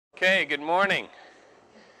Okay, good morning.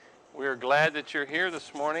 We're glad that you're here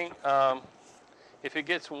this morning. If it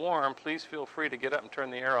gets warm, please feel free to get up and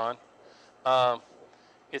turn the air on.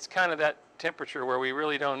 It's kind of that temperature where we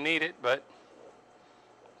really don't need it, but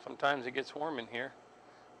sometimes it gets warm in here.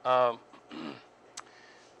 I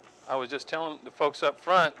was just telling the folks up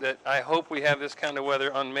front that I hope we have this kind of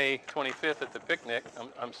weather on May 25th at the picnic.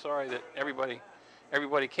 I'm sorry that everybody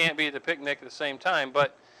can't be at the picnic at the same time,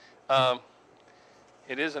 but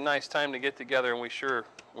it is a nice time to get together, and we're sure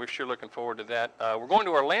looking forward to that. We're going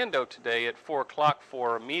to Orlando today at 4 o'clock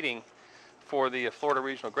for a meeting for the Florida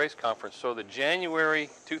Regional Grace Conference. So the January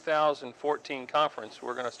 2014 conference,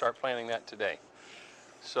 we're going to start planning that today.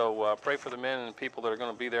 So pray for the men and the people that are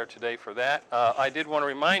going to be there today for that. I did want to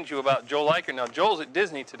remind you about Joel Eicher. Now, Joel's at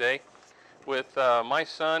Disney today with my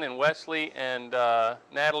son and Wesley and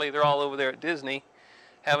Natalie. They're all over there at Disney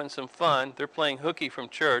having some fun. They're playing hooky from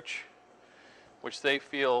church, which they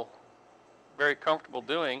feel very comfortable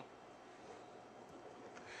doing.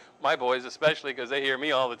 My boys especially, because they hear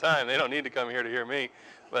me all the time. They don't need to come here to hear me.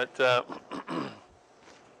 But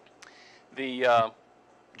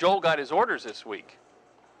Joel got his orders this week.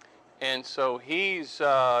 And so he's,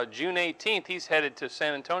 June 18th, he's headed to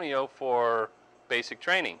San Antonio for basic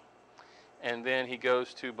training. And then he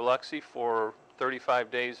goes to Biloxi for 35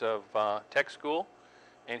 days of tech school.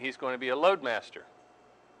 And he's going to be a loadmaster,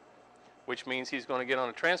 which means he's going to get on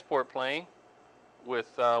a transport plane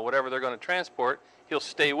with whatever they're going to transport. He'll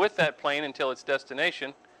stay with that plane until its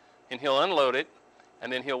destination, and he'll unload it,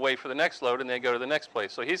 and then he'll wait for the next load, and then go to the next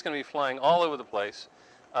place. So he's going to be flying all over the place,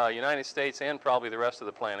 United States and probably the rest of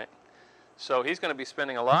the planet. So he's going to be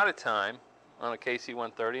spending a lot of time on a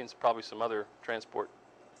KC-130 and probably some other transport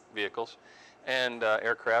vehicles and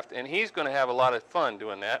aircraft, and he's going to have a lot of fun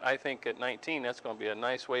doing that. I think at 19 that's going to be a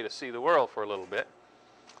nice way to see the world for a little bit.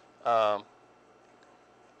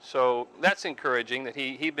 So that's encouraging that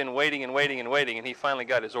he'd been waiting and waiting and waiting, and he finally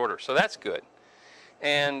got his order. So that's good.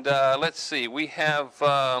 And let's see, we have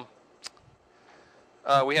a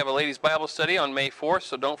ladies' Bible study on May 4th,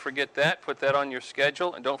 so don't forget that. Put that on your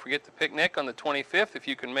schedule, and don't forget the picnic on the 25th if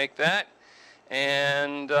you can make that.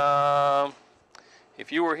 And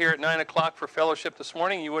if you were here at 9 o'clock for fellowship this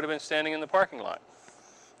morning, you would have been standing in the parking lot.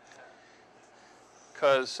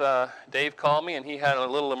 Because Dave called me and he had a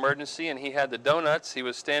little emergency and he had the donuts. He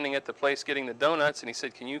was standing at the place getting the donuts and he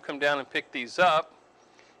said, "Can you come down and pick these up?"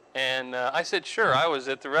 And I said, "Sure." I was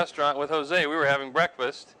at the restaurant with Jose. We were having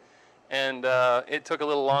breakfast, and it took a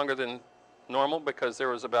little longer than normal because there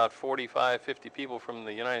was about 45, 50 people from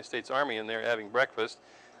the United States Army in there having breakfast.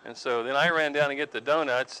 And so then I ran down to get the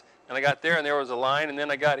donuts, and I got there and there was a line, and then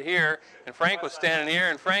I got here and Frank was standing here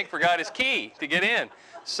and Frank forgot his key to get in.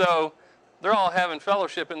 So they're all having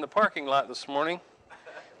fellowship in the parking lot this morning.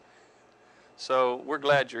 So we're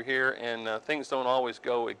glad you're here, and things don't always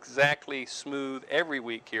go exactly smooth every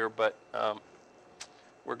week here, but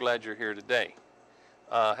we're glad you're here today.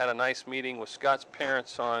 Had a nice meeting with Scott's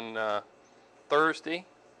parents on Thursday,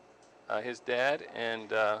 his dad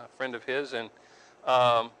and a friend of his, and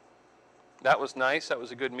that was nice. That was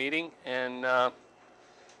a good meeting, and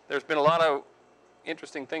there's been a lot of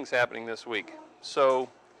interesting things happening this week. So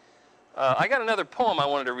I got another poem I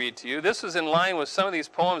wanted to read to you. This is in line with some of these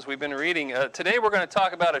poems we've been reading. Today we're going to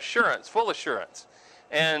talk about assurance, full assurance.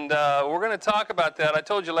 And we're going to talk about that. I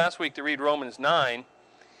told you last week to read Romans 9,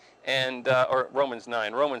 or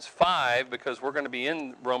Romans 5, because we're going to be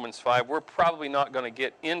in Romans 5. We're probably not going to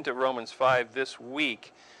get into Romans 5 this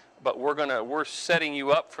week, but we're setting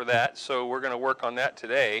you up for that, so we're going to work on that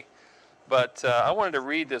today. But I wanted to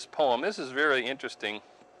read this poem. This is very interesting.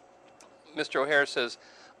 Mr. O'Hare says,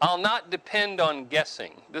 "I'll not depend on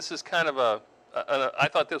guessing." This is kind of I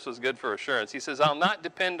thought this was good for assurance. He says, "I'll not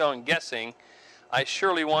depend on guessing. I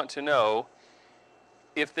surely want to know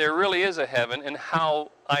if there really is a heaven and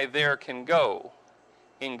how I there can go.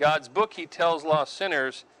 In God's book, he tells lost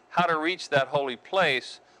sinners how to reach that holy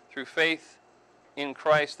place through faith in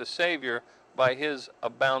Christ the Savior by his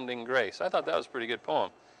abounding grace." I thought that was a pretty good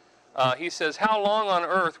poem. He says, "How long on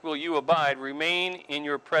earth will you abide, remain in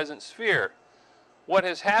your present sphere? What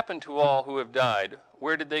has happened to all who have died?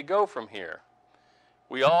 Where did they go from here?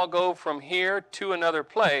 We all go from here to another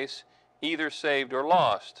place, either saved or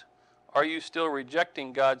lost. Are you still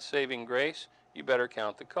rejecting God's saving grace? You better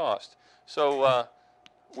count the cost." So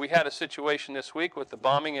we had a situation this week with the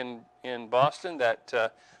bombing in Boston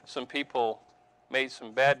that some people made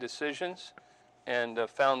some bad decisions and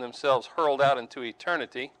found themselves hurled out into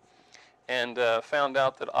eternity, and found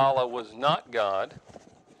out that Allah was not God,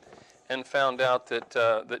 and found out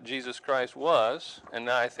that Jesus Christ was, and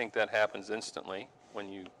now I think that happens instantly when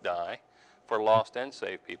you die, for lost and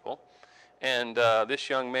saved people. And this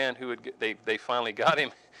young man they finally got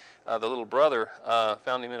him, the little brother,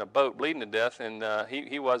 found him in a boat bleeding to death, and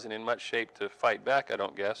he wasn't in much shape to fight back, I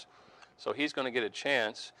don't guess. So he's going to get a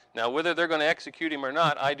chance. Now, whether they're going to execute him or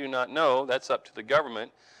not, I do not know. That's up to the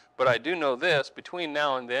government. But I do know this, between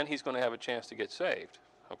now and then, he's going to have a chance to get saved,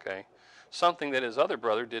 okay? Something that his other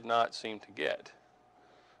brother did not seem to get.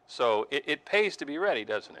 So it pays to be ready,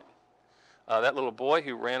 doesn't it? That little boy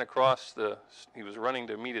who ran across he was running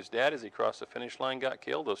to meet his dad as he crossed the finish line, got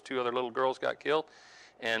killed. Those two other little girls got killed.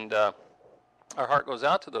 And our heart goes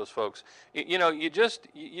out to those folks. You know,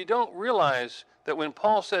 you don't realize that when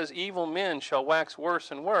Paul says evil men shall wax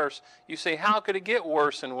worse and worse, you say, how could it get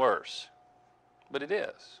worse and worse? But it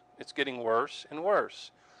is. It's getting worse and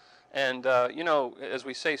worse. And, you know, as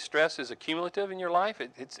we say, stress is accumulative in your life.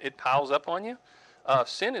 It piles up on you.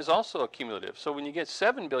 Sin is also accumulative. So when you get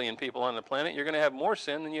 7 billion people on the planet, you're going to have more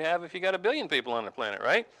sin than you have if you got 1 billion people on the planet,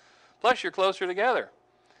 right? Plus, you're closer together.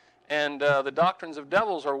 And the doctrines of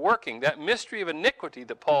devils are working. That mystery of iniquity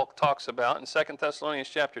that Paul talks about in 2 Thessalonians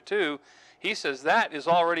chapter 2, he says that is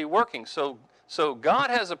already working. So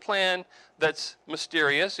God has a plan that's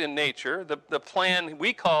mysterious in nature, the plan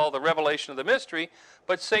we call the revelation of the mystery,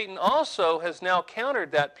 but Satan also has now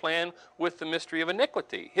countered that plan with the mystery of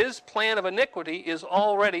iniquity. His plan of iniquity is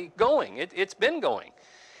already going. It's been going.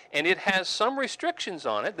 And it has some restrictions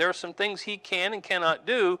on it. There are some things he can and cannot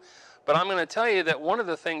do. But I'm going to tell you that one of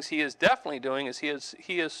the things he is definitely doing is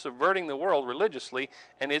he is subverting the world religiously,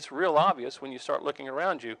 and it's real obvious when you start looking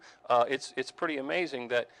around you. It's pretty amazing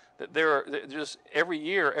that there are just every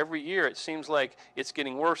year it seems like it's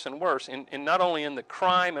getting worse and worse, and not only in the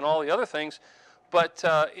crime and all the other things, but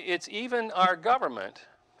it's even our government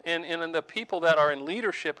and the people that are in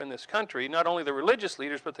leadership in this country, not only the religious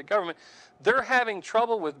leaders but the government, they're having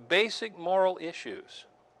trouble with basic moral issues.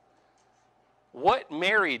 What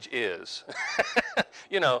marriage is,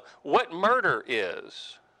 you know, what murder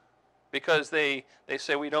is, because they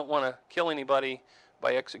say we don't want to kill anybody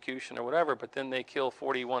by execution or whatever, but then they kill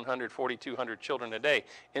 4,100, 4,200 children a day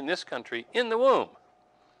in this country in the womb.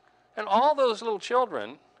 And all those little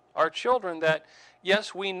children are children that,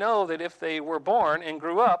 yes, we know that if they were born and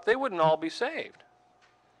grew up, they wouldn't all be saved.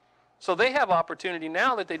 So they have opportunity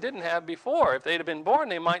now that they didn't have before. If they'd have been born,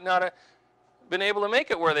 they might not have been able to make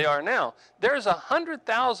it where they are now. There's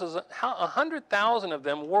 100,000 of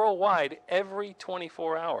them worldwide every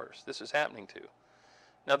 24 hours this is happening to.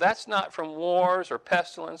 Now that's not from wars or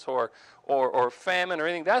pestilence or famine or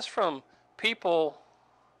anything. That's from people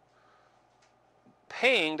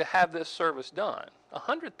paying to have this service done.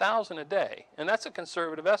 100,000 a day, and that's a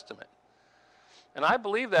conservative estimate. And I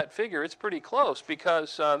believe that figure, it's pretty close,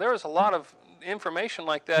 because there's a lot of information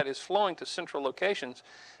like that is flowing to central locations.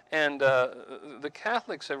 And the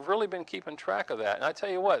Catholics have really been keeping track of that. And I tell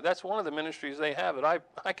you what, that's one of the ministries they have that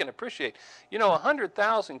I can appreciate. You know,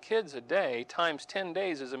 100,000 kids a day times 10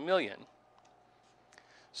 days is 1 million.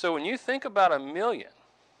 So when you think about 1 million,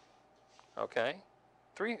 okay,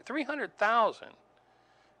 300,000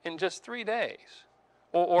 in just 3 days.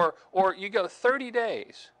 Or you go 30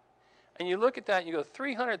 days, and you look at that, and you go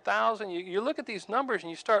 300,000. You look at these numbers, and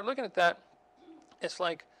you start looking at that, it's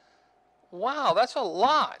like, wow, that's a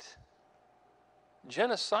lot.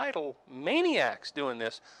 Genocidal maniacs doing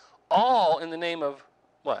this, all in the name of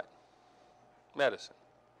what? Medicine.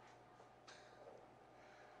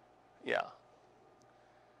 Yeah.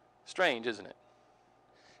 Strange, isn't it?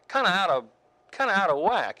 Kind of out of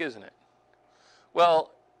whack, isn't it?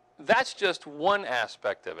 Well, that's just one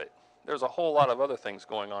aspect of it. There's a whole lot of other things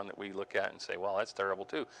going on that we look at and say, well, that's terrible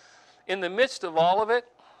too. In the midst of all of it,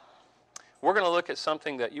 we're going to look at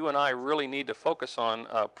something that you and I really need to focus on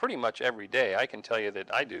pretty much every day. I can tell you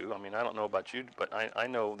that I do. I mean, I don't know about you, but I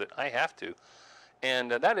know that I have to.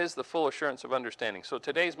 And that is the full assurance of understanding. So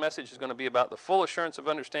today's message is going to be about the full assurance of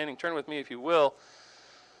understanding. Turn with me, if you will.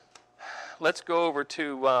 Let's go over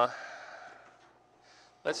to,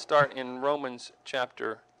 let's start in Romans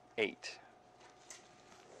chapter 8.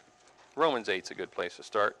 Romans 8 is a good place to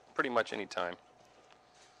start, pretty much any time.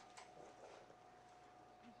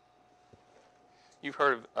 You've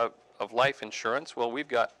heard of life insurance. Well, we've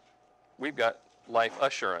got life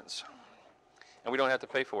assurance, and we don't have to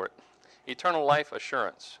pay for it. Eternal life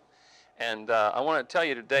assurance. And I want to tell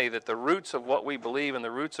you today that the roots of what we believe and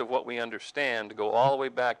the roots of what we understand go all the way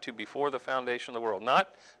back to before the foundation of the world.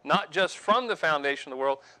 Not just from the foundation of the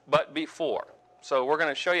world, but before. So we're going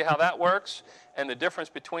to show you how that works and the difference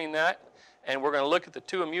between that. And we're going to look at the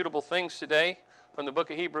two immutable things today from the book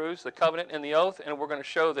of Hebrews, the covenant and the oath. And we're going to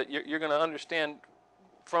show that you're going to understand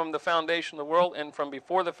from the foundation of the world and from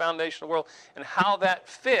before the foundation of the world, and how that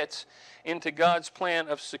fits into God's plan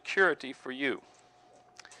of security for you.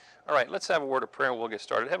 All right, let's have a word of prayer and we'll get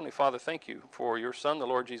started. Heavenly Father, thank you for your Son, the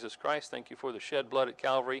Lord Jesus Christ. Thank you for the shed blood at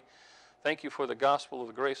Calvary. Thank you for the gospel of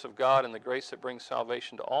the grace of God and the grace that brings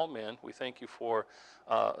salvation to all men. We thank you for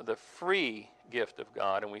the free gift of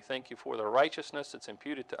God, and we thank you for the righteousness that's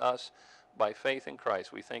imputed to us by faith in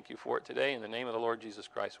Christ. We thank you for it today. In the name of the Lord Jesus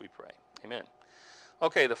Christ we pray. Amen.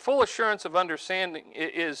 Okay, the full assurance of understanding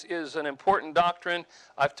is an important doctrine.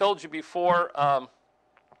 I've told you before,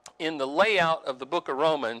 in the layout of the book of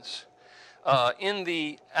Romans, in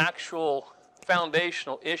the actual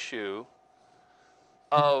foundational issue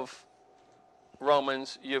of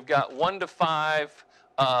Romans, you've got 1 to 5,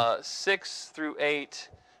 6 through 8,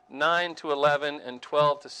 9 to 11, and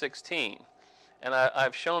 12 to 16. And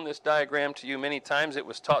I've shown this diagram to you many times. It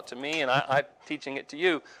was taught to me, and I'm teaching it to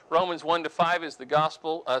you. Romans 1 to 5 is the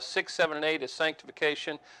gospel. 6, 7, and 8 is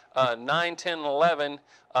sanctification. 9, 10, and 11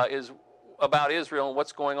 is about Israel and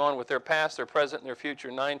what's going on with their past, their present, and their future.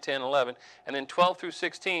 9, 10, 11. And then 12 through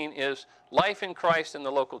 16 is life in Christ in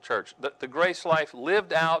the local church. The grace life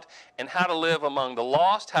lived out, and how to live among the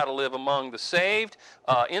lost, how to live among the saved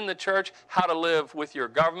in the church, how to live with your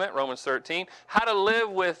government, Romans 13, how to live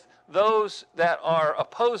with those that are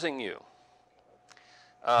opposing you.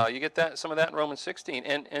 You get that, some of that in Romans 16.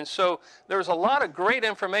 And so there's a lot of great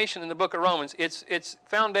information in the book of Romans. It's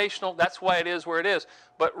foundational. That's why it is where it is.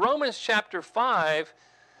 But Romans chapter 5,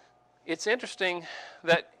 it's interesting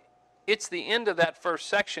that it's the end of that first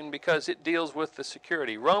section because it deals with the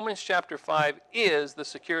security. Romans chapter 5 is the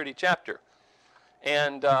security chapter.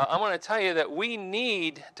 And I want to tell you that we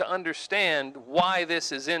need to understand why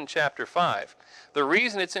this is in chapter 5. The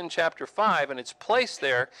reason it's in chapter 5 and it's placed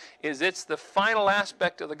there is it's the final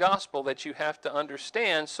aspect of the gospel that you have to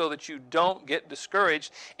understand so that you don't get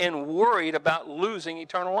discouraged and worried about losing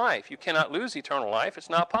eternal life. You cannot lose eternal life. It's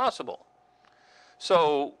not possible.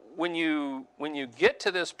 So when you get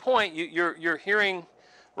to this point, you're hearing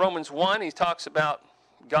Romans 1, he talks about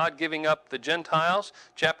God giving up the Gentiles.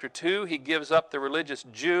 Chapter 2, he gives up the religious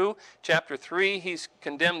Jew. Chapter 3, he's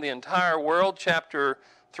condemned the entire world. Chapter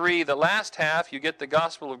 3, the last half, you get the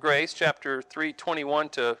gospel of grace. Chapter 3, 21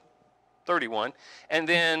 to 31. And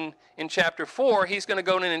then in chapter 4, he's going to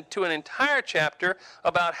go into an entire chapter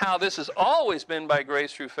about how this has always been by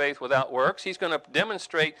grace through faith without works. He's going to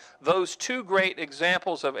demonstrate those two great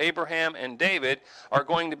examples of Abraham and David are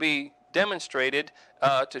going to be demonstrated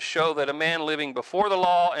to show that a man living before the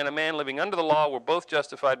law and a man living under the law were both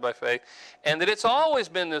justified by faith, and that it's always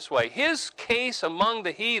been this way. His case among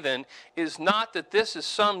the heathen is not that this is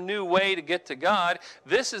some new way to get to God.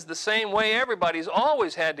 This is the same way everybody's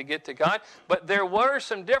always had to get to God, but there were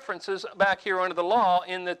some differences back here under the law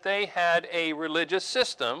in that they had a religious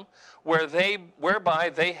system whereby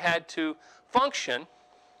they had to function,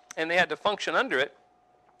 and they had to function under it.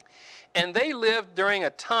 And they lived during a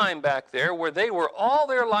time back there where they were all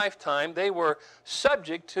their lifetime, they were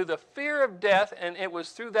subject to the fear of death, and it was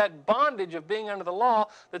through that bondage of being under the law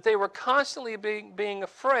that they were constantly being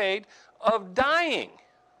afraid of dying.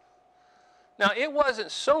 Now, it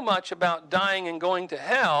wasn't so much about dying and going to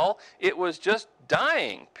hell, it was just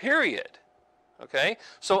dying, period. Okay?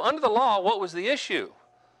 So under the law, what was the issue?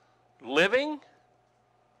 Living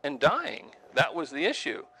and dying. That was the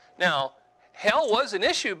issue. Now, hell was an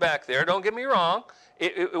issue back there, don't get me wrong.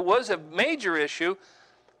 It was a major issue,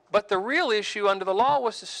 but the real issue under the law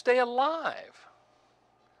was to stay alive,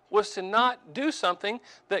 was to not do something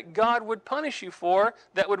that God would punish you for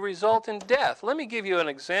that would result in death. Let me give you an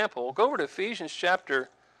example. Go over to Ephesians chapter.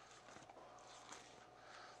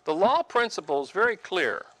 The law principle is very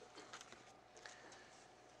clear.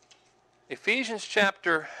 Ephesians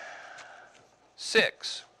chapter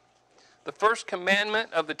 6. The first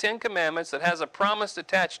commandment of the 10 commandments that has a promise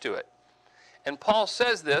attached to it. And Paul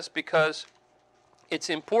says this because it's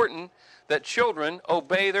important that children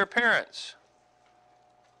obey their parents.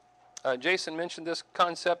 Jason mentioned this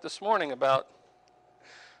concept this morning about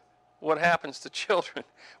what happens to children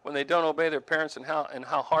when they don't obey their parents and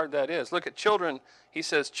how hard that is. Look at children. He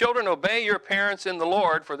says, "Children, obey your parents in the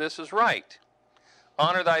Lord, for this is right.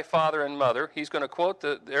 Honor thy father and mother." He's going to quote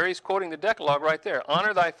there he's quoting the Decalogue right there.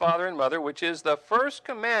 "Honor thy father and mother, which is the first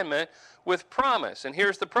commandment with promise." And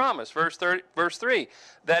here's the promise, verse 3,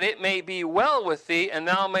 "that it may be well with thee, and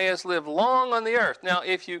thou mayest live long on the earth." Now,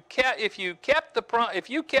 if you kept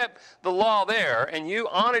the law there, and you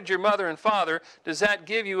honored your mother and father, does that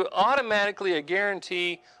give you automatically a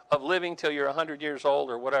guarantee of living till you're 100 years old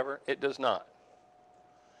or whatever? It does not.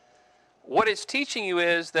 what it's teaching you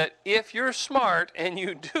is that if you're smart and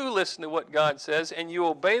you do listen to what God says and you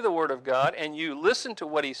obey the Word of God and you listen to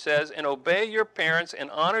what He says and obey your parents and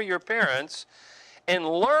honor your parents and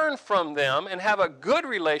learn from them and have a good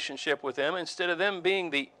relationship with them instead of them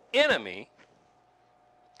being the enemy,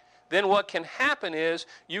 then what can happen is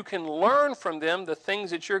you can learn from them the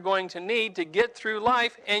things that you're going to need to get through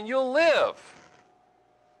life, and you'll live.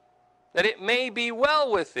 That it may be well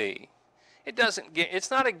with thee. It's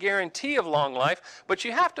not a guarantee of long life, but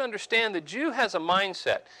you have to understand the Jew has a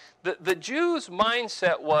mindset. The Jew's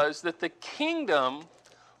mindset was that the kingdom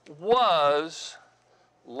was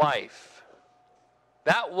life.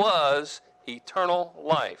 That was eternal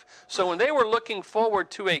life. So when they were looking forward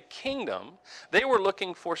to a kingdom, they were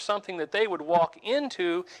looking for something that they would walk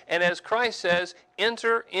into, and as Christ says,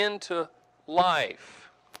 enter into life.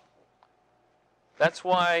 That's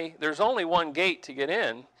why there's only one gate to get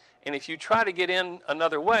in, and if you try to get in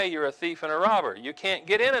another way, you're a thief and a robber. You can't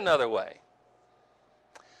get in another way.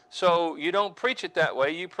 So you don't preach it that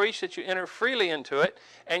way. You preach that you enter freely into it,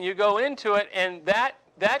 and you go into it, and that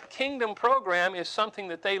kingdom program is something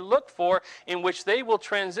that they look for, in which they will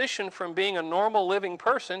transition from being a normal living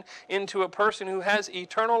person into a person who has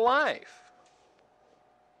eternal life.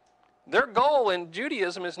 Their goal in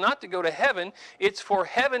Judaism is not to go to heaven, it's for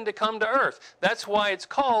heaven to come to earth. That's why it's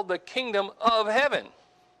called the kingdom of heaven.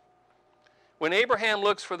 When Abraham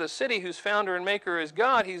looks for the city whose founder and maker is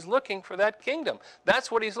God, he's looking for that kingdom.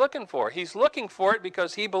 That's what he's looking for. He's looking for it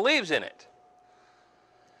because he believes in it.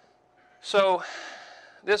 So,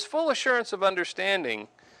 this full assurance of understanding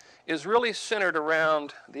is really centered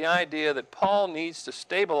around the idea that Paul needs to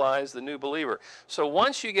stabilize the new believer. So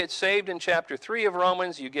once you get saved in chapter 3 of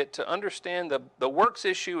Romans, you get to understand the works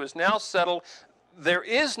issue is now settled. There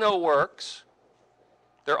is no works.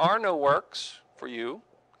 There are no works for you.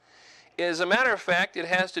 As a matter of fact, it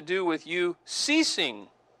has to do with you ceasing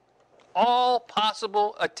all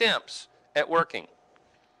possible attempts at working.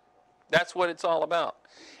 That's what it's all about.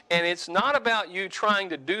 And it's not about you trying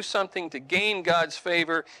to do something to gain God's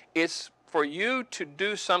favor. It's for you to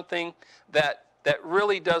do something that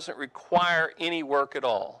really doesn't require any work at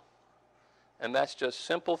all. And that's just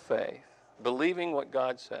simple faith, believing what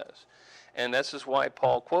God says. And this is why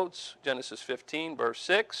Paul quotes Genesis 15, verse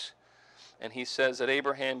 6. And he says that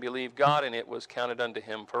Abraham believed God, and it was counted unto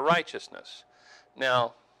him for righteousness.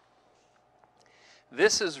 Now,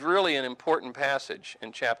 this is really an important passage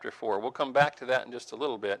in chapter 4. We'll come back to that in just a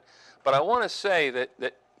little bit. But I want to say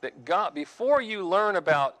that God, before you learn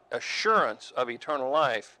about assurance of eternal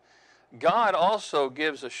life, God also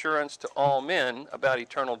gives assurance to all men about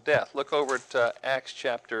eternal death. Look over at Acts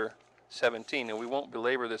chapter 17. And we won't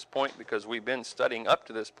belabor this point because we've been studying up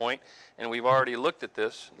to this point, and we've already looked at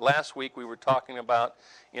this. Last week we were talking about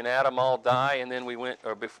in Adam all die, and then we went,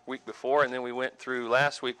 or week before, and then we went through,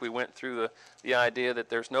 last week we went through the idea that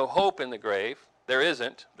there's no hope in the grave. There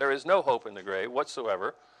isn't. There is no hope in the grave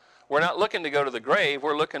whatsoever. We're not looking to go to the grave.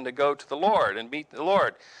 We're looking to go to the Lord and meet the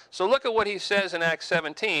Lord. So look at what he says in Acts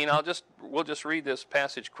 17. We'll just read this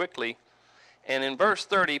passage quickly. And in verse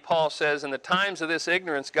 30, Paul says, "In the times of this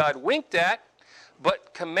ignorance God winked at,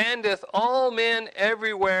 but commandeth all men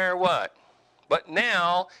everywhere," what? "But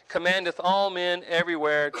now commandeth all men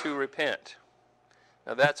everywhere to repent."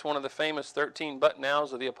 Now that's one of the famous 13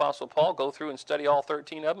 but-nows of the Apostle Paul. Go through and study all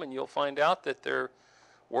 13 of them, and you'll find out that they're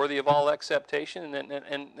worthy of all acceptation,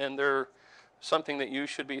 and they're something that you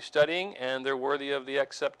should be studying, and they're worthy of the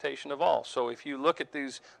acceptation of all. So if you look at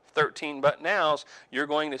these 13 but nows, you're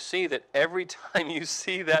going to see that every time you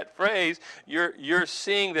see that phrase, you're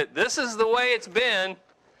seeing that this is the way it's been,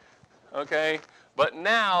 okay? But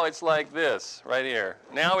now it's like this right here.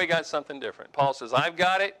 Now we got something different. Paul says, "I've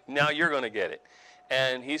got it. Now you're going to get it."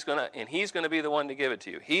 And he's going to be the one to give it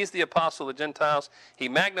to you. He's the apostle of the Gentiles. He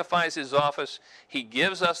magnifies his office. He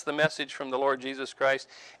gives us the message from the Lord Jesus Christ.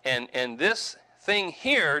 And this thing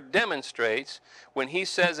here demonstrates, when he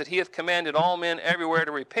says that he hath commanded all men everywhere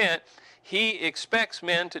to repent, he expects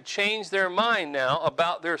men to change their mind now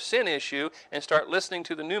about their sin issue and start listening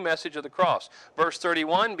to the new message of the cross. Verse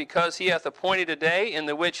 31, "Because he hath appointed a day in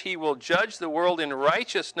the which he will judge the world in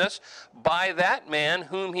righteousness by that man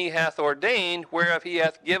whom he hath ordained, whereof he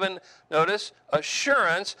hath given," notice,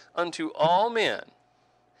 "assurance unto all men,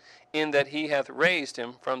 in that he hath raised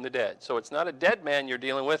him from the dead." So it's not a dead man you're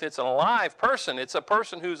dealing with, it's an alive person. It's a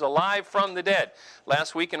person who's alive from the dead.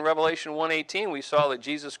 Last week in Revelation 1:18, we saw that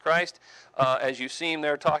Jesus Christ, as you see him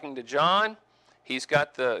there talking to John, he's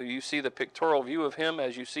got you see the pictorial view of him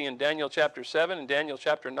as you see in Daniel chapter 7 and Daniel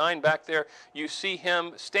chapter 9 back there. You see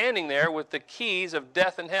him standing there with the keys of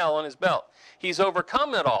death and hell on his belt. He's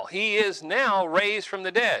overcome it all. He is now raised from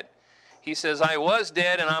the dead. He says, I was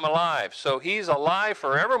dead and I'm alive. So he's alive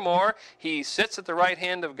forevermore. He sits at the right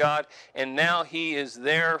hand of God, and now he is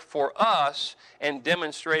there for us and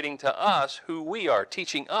demonstrating to us who we are,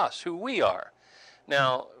 teaching us who we are.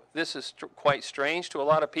 Now, this is quite strange to a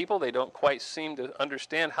lot of people. They don't quite seem to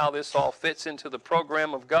understand how this all fits into the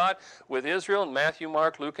program of God with Israel in Matthew,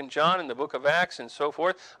 Mark, Luke, and John in the book of Acts and so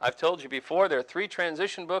forth. I've told you before, there are 3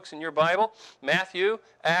 transition books in your Bible: Matthew,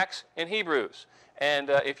 Acts, and Hebrews.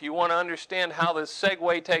 And if you want to understand how this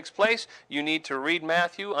segue takes place, you need to read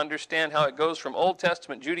Matthew, understand how it goes from Old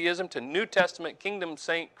Testament Judaism to New Testament Kingdom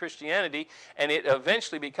Saint Christianity, and it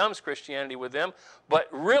eventually becomes Christianity with them. But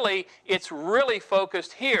really, it's really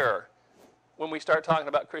focused here when we start talking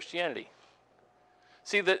about Christianity.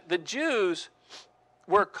 See, the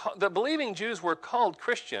believing Jews were called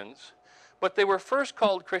Christians, but they were first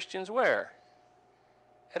called Christians where?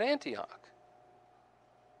 At Antioch.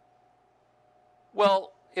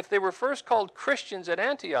 Well, if they were first called Christians at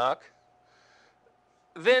Antioch,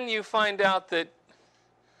 then you find out that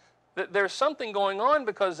there's something going on,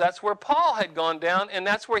 because that's where Paul had gone down, and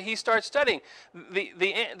that's where he starts studying.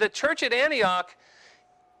 The church at Antioch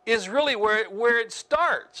is really where it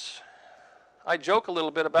starts. I joke a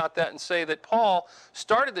little bit about that and say that Paul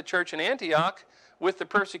started the church in Antioch with the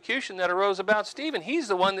persecution that arose about Stephen. He's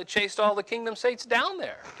the one that chased all the kingdom saints down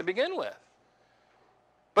there to begin with.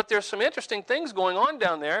 But there's some interesting things going on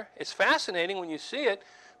down there. It's fascinating when you see it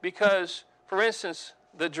because, for instance,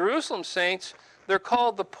 the Jerusalem saints, they're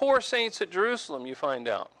called the poor saints at Jerusalem, you find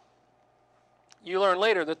out. You learn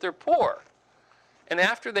later that they're poor. And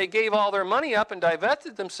after they gave all their money up and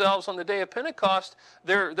divested themselves on the day of Pentecost,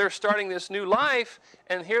 they're starting this new life,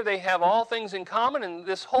 and here they have all things in common, and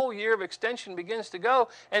this whole year of extension begins to go,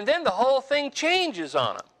 and then the whole thing changes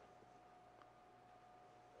on them.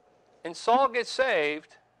 And Saul gets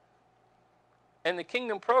saved, and the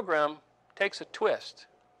kingdom program takes a twist.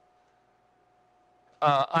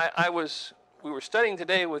 We were studying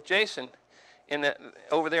today with Jason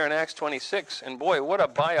over there in Acts 26, and boy, what a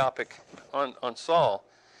biopic on Saul.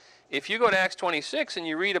 If you go to Acts 26 and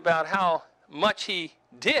you read about how much he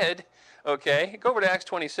did, okay, go over to Acts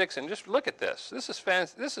 26 and just look at this. This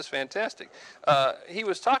is fantastic. He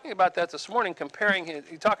was talking about that this morning,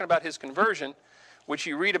 talking about his conversion, which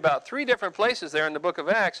you read about 3 different places there in the book of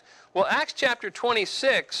Acts. Well, Acts chapter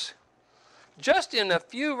 26, just in a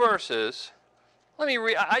few verses, let me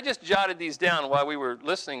read. I just jotted these down while we were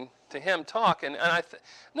listening to him talk, and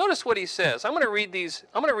notice what he says. I'm going to read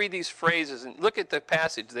these phrases and look at the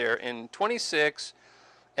passage there in 26,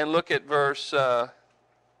 and look at verse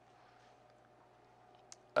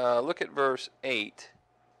 8.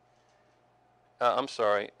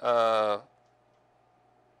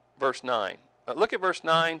 Verse 9. Look at verse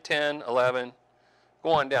 9, 10, 11,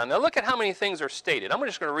 go on down. Now look at how many things are stated. I'm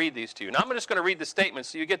just going to read these to you. Now I'm just going to read the statements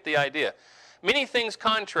so you get the idea. Many things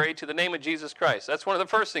contrary to the name of Jesus Christ. That's one of the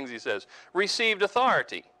first things he says. Received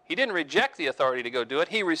authority. He didn't reject the authority to go do it.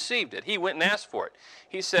 He received it. He went and asked for it.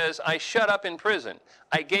 He says, I shut up in prison.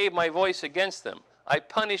 I gave my voice against them. I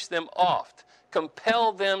punished them oft.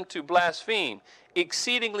 Compelled them to blaspheme.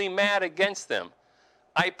 Exceedingly mad against them.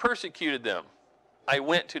 I persecuted them. I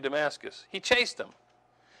went to Damascus. He chased them.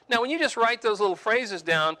 Now, when you just write those little phrases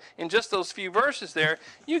down in just those few verses there,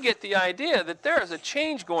 you get the idea that there is a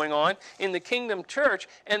change going on in the kingdom church,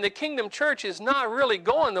 and the kingdom church is not really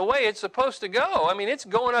going the way it's supposed to go. I mean, it's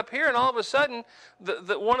going up here, and all of a sudden,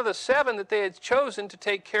 one of the 7 that they had chosen to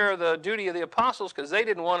take care of the duty of the apostles, because they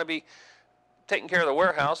didn't want to be taking care of the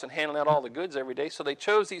warehouse and handing out all the goods every day, so they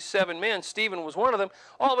chose these 7 men. Stephen was one of them.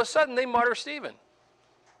 All of a sudden, they martyr Stephen.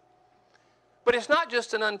 But it's not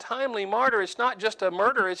just an untimely martyr. It's not just a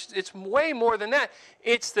murder. It's way more than that.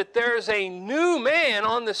 It's that there's a new man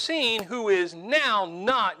on the scene who is now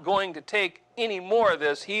not going to take any more of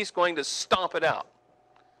this. He's going to stomp it out.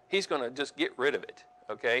 He's going to just get rid of it,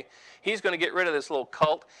 okay? He's going to get rid of this little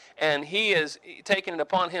cult, and he is taking it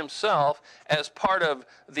upon himself as part of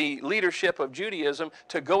the leadership of Judaism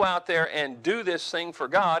to go out there and do this thing for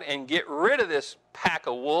God and get rid of this pack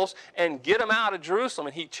of wolves and get them out of Jerusalem,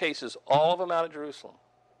 and he chases all of them out of Jerusalem.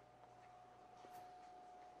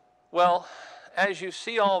 Well, as you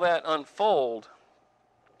see all that unfold,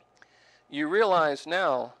 you realize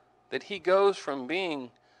now that he goes from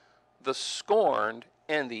being the scorned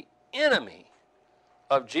and the enemy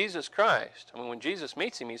of Jesus Christ. I mean, when Jesus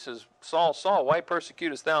meets him, he says, Saul, Saul, why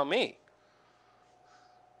persecutest thou me?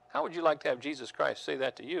 How would you like to have Jesus Christ say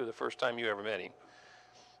that to you the first time you ever met him?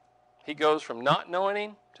 He goes from not knowing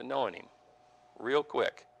him to knowing him real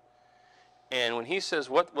quick. And when he says,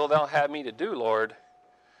 what wilt thou have me to do, Lord?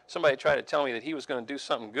 somebody tried to tell me that he was going to do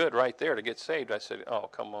something good right there to get saved. I said, oh,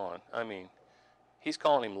 come on. I mean, he's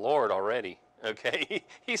calling him Lord already. Okay,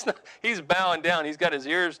 he's bowing down. He's got his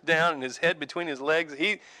ears down and his head between his legs.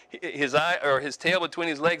 His eye or his tail between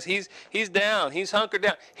his legs. He's down. He's hunkered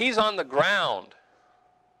down. He's on the ground.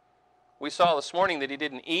 We saw this morning that he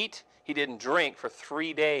didn't eat, he didn't drink for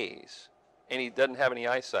 3 days, and he doesn't have any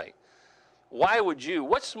eyesight. Why would you?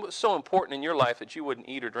 What's so important in your life that you wouldn't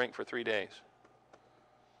eat or drink for 3 days?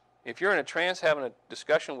 If you're in a trance having a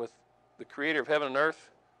discussion with the Creator of heaven and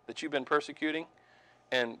earth that you've been persecuting,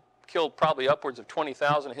 and killed probably upwards of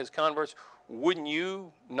 20,000 of his converts, wouldn't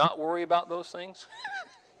you not worry about those things?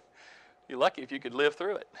 You're lucky if you could live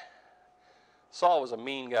through it. Saul was a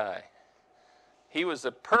mean guy. He was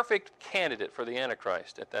the perfect candidate for the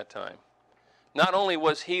Antichrist at that time. Not only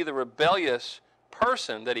was he the rebellious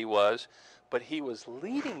person that he was, but he was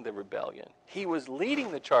leading the rebellion. He was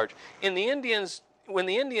leading the charge. When the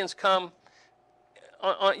Indians come,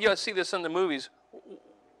 you'll see this in the movies,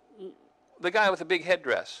 the guy with the big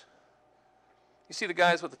headdress. You see the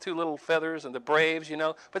guys with the 2 little feathers and the braves, you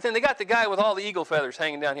know. But then they got the guy with all the eagle feathers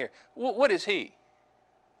hanging down here. What is he?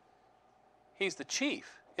 He's the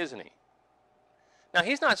chief, isn't he? Now,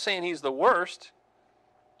 he's not saying he's the worst.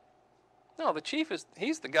 No, the chief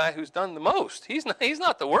he's the guy who's done the most. He's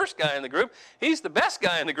not the worst guy in the group. He's the best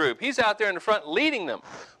guy in the group. He's out there in the front leading them.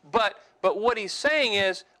 But what he's saying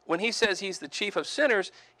is, when he says he's the chief of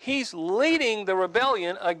sinners, he's leading the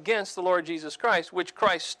rebellion against the Lord Jesus Christ, which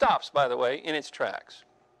Christ stops, by the way, in its tracks.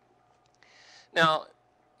 Now,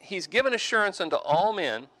 he's given assurance unto all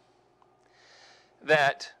men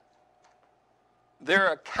that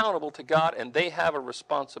they're accountable to God and they have a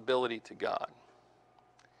responsibility to God.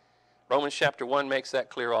 Romans chapter 1 makes that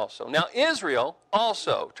clear also. Now, Israel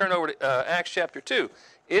also, turn over to Acts chapter 2.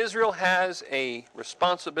 Israel has a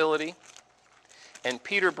responsibility. And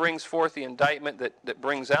Peter brings forth the indictment that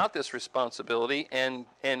brings out this responsibility and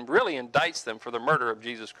really indicts them for the murder of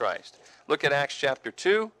Jesus Christ. Look at Acts chapter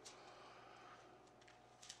 2.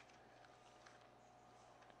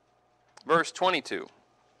 Verse 22.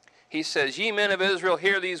 He says, Ye men of Israel,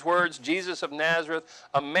 hear these words, Jesus of Nazareth,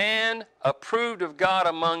 a man approved of God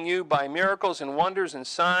among you by miracles and wonders and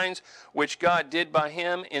signs, which God did by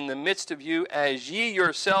him in the midst of you, as ye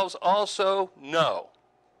yourselves also know.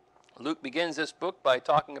 Luke begins this book by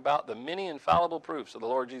talking about the many infallible proofs of the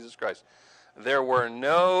Lord Jesus Christ.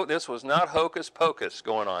 This was not hocus pocus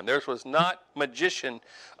going on. This was not a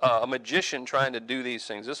magician trying to do these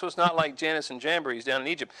things. This was not like Jannes and Jambres down in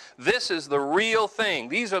Egypt. This is the real thing.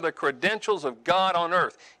 These are the credentials of God on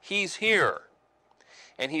earth. He's here.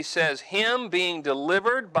 And he says, Him being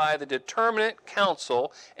delivered by the determinate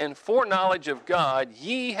counsel and foreknowledge of God,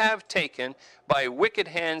 ye have taken, by wicked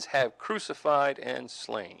hands have crucified and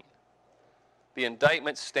slain. The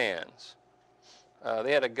indictment stands.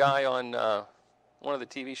 They had a guy on one of the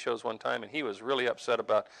TV shows one time, and he was really upset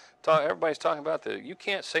about. Everybody's talking about you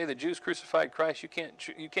can't say the Jews crucified Christ. You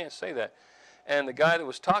can't say that. And the guy that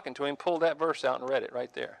was talking to him pulled that verse out and read it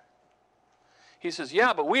right there. He says,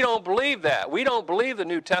 "Yeah, but we don't believe that. We don't believe the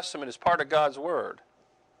New Testament is part of God's Word."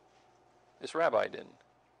 This rabbi didn't.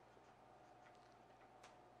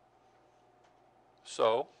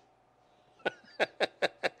 So.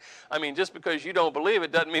 I mean, just because you don't believe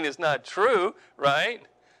it doesn't mean it's not true, right?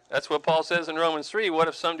 That's what Paul says in Romans 3. What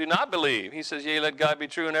if some do not believe? He says, yea, let God be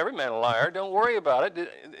true and every man a liar. Don't worry about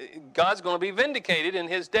it. God's going to be vindicated in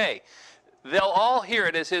his day. They'll all hear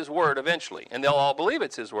it as his word eventually, and they'll all believe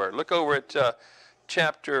it's his word. Look over at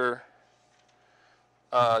chapter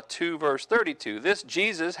 2, verse 32. This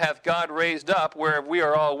Jesus hath God raised up, whereof we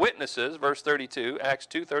are all witnesses, verse 32, Acts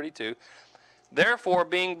 2:32. Therefore,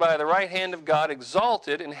 being by the right hand of God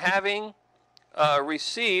exalted, and having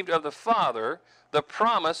received of the Father the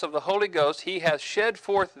promise of the Holy Ghost, he hath shed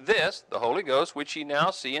forth this, the Holy Ghost, which ye now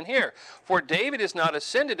see and hear. For David is not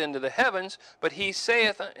ascended into the heavens, but he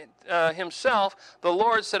saith himself, the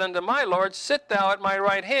Lord said unto my Lord, sit thou at my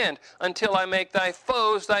right hand, until I make thy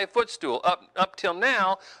foes thy footstool. Up till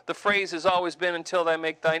now, the phrase has always been, until thou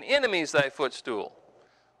make thine enemies thy footstool.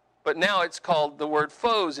 But now it's called, the word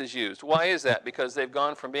foes is used. Why is that? Because they've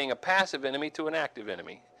gone from being a passive enemy to an active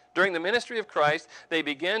enemy. During the ministry of Christ, they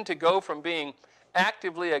begin to go from being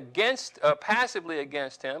actively against, passively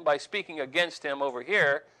against him by speaking against him over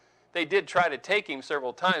here. They did try to take him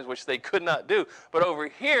several times, which they could not do. But over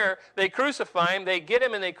here, they crucify him, they get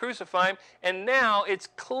him and they crucify him, and now it's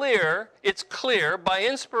clear by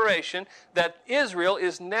inspiration that Israel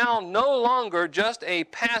is now no longer just a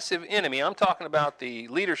passive enemy. I'm talking about the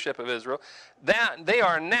leadership of Israel. That they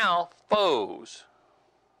are now foes.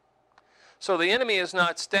 So the enemy is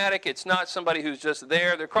not static. It's not somebody who's just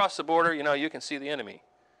there. They're across the border. You know, you can see the enemy.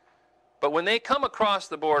 But when they come across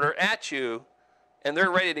the border at you and they're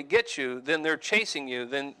ready to get you, then they're chasing you,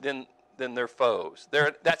 then they're foes.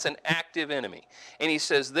 That's an active enemy. And he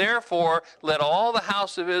says, therefore, let all the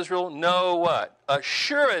house of Israel know what?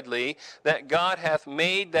 Assuredly that God hath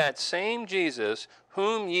made that same Jesus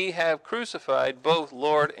whom ye have crucified, both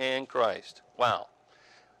Lord and Christ. Wow.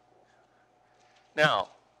 Now,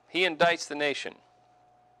 he indicts the nation.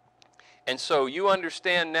 And so you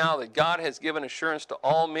understand now that God has given assurance to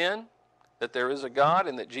all men that there is a God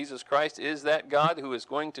and that Jesus Christ is that God who is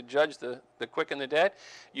going to judge the quick and the dead.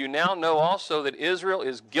 You now know also that Israel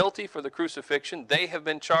is guilty for the crucifixion. They have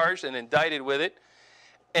been charged and indicted with it.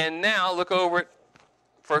 And now look over at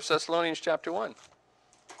 1 Thessalonians chapter 1.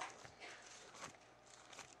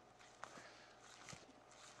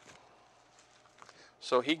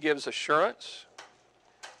 So he gives assurance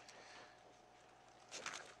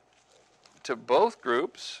to both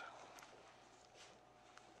groups.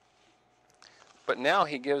 But now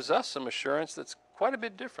he gives us some assurance that's quite a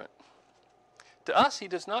bit different. To us, he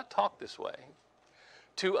does not talk this way.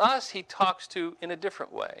 To us, he talks in a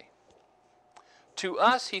different way. To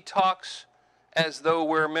us, he talks as though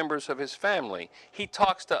we're members of his family. He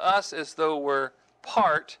talks to us as though we're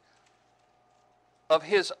part of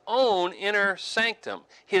his own inner sanctum,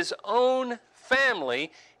 his own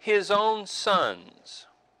family, his own sons.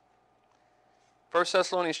 1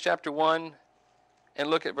 Thessalonians chapter 1, and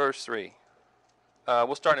look at verse 3.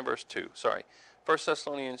 We'll start in verse 2, sorry. 1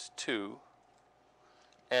 Thessalonians 2,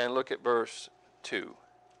 and look at verse 2,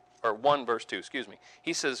 or 1 verse 2, excuse me.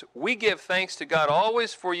 He says, we give thanks to God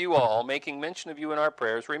always for you all, making mention of you in our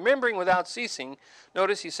prayers, remembering without ceasing,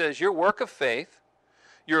 notice he says, your work of faith,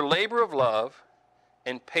 your labor of love,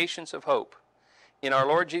 and patience of hope in our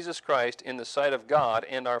Lord Jesus Christ in the sight of God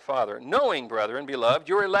and our Father, knowing, brethren, beloved,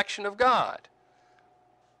 your election of God.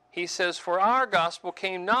 He says, for our gospel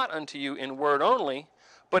came not unto you in word only,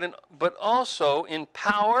 but also in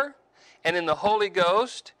power and in the Holy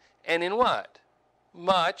Ghost and in what?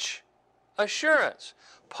 Much assurance.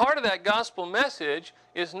 Part of that gospel message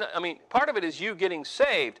is, part of it is you getting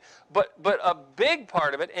saved, but a big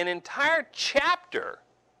part of it, an entire chapter.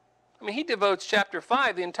 He devotes chapter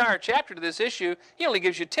 5, the entire chapter, to this issue. He only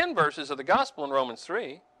gives you 10 verses of the gospel in Romans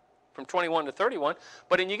 3. From 21 to 31,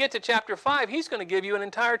 but when you get to chapter 5, he's going to give you an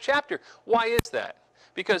entire chapter. Why is that?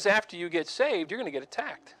 Because after you get saved, you're going to get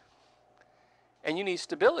attacked. And you need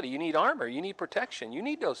stability, you need armor, you need protection, you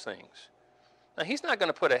need those things. Now, he's not going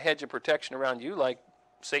to put a hedge of protection around you like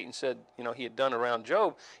Satan said, he had done around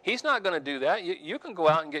Job. He's not going to do that. You can go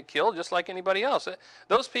out and get killed just like anybody else.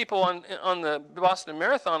 Those people on the Boston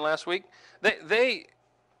Marathon last week, they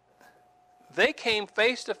came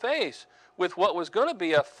face to face with what was going to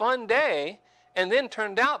be a fun day, and then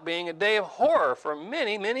turned out being a day of horror for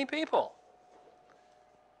many, many people.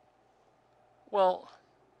 Well,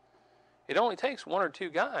 it only takes one or two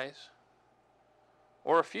guys,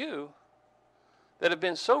 or a few, that have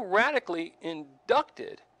been so radically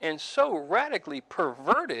inducted and so radically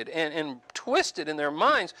perverted and twisted in their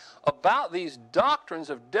minds about these doctrines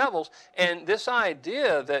of devils and this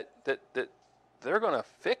idea that they're going to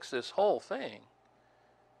fix this whole thing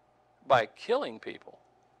by killing people.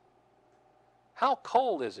 How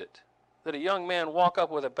cold is it that a young man walk up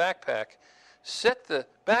with a backpack, set the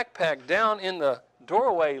backpack down in the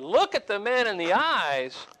doorway, look at the man in the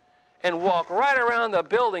eyes, and walk right around the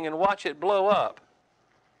building and watch it blow up?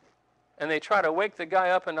 And they try to wake the guy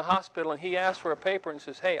up in the hospital, and he asks for a paper and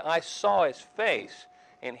says, hey, I saw his face,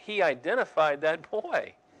 and he identified that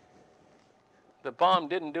boy. The bomb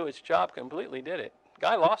didn't do its job completely, did it?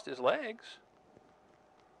 Guy lost his legs,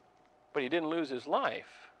 but he didn't lose his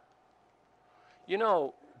life.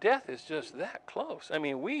 Death is just that close.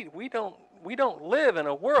 We don't live in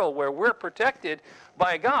a world where we're protected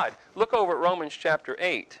by God. Look over at Romans chapter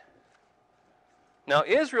 8. Now,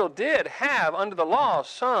 Israel did have, under the law,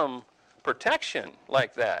 some protection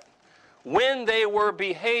like that when they were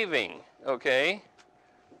behaving, okay?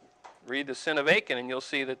 Read the sin of Achan and you'll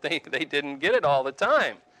see that they didn't get it all the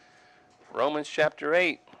time. Romans chapter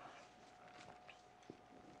 8.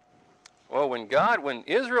 Well, when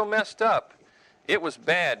Israel messed up, it was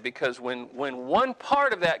bad, because when one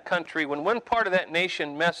part of that country, when one part of that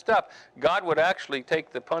nation messed up, God would actually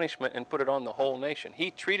take the punishment and put it on the whole nation.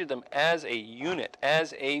 He treated them as a unit,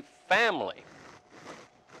 as a family.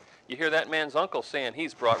 You hear that man's uncle saying,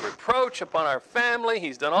 he's brought reproach upon our family,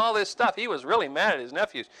 he's done all this stuff. He was really mad at his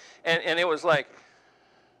nephews. And it was like,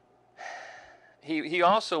 he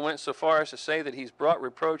also went so far as to say that he's brought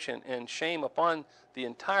reproach and shame upon the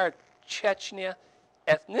entire Chechnya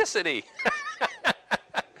ethnicity.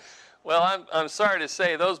 Well, I'm sorry to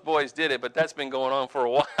say those boys did it, but that's been going on for a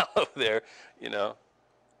while over there, you know.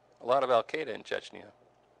 A lot of Al-Qaeda in Chechnya.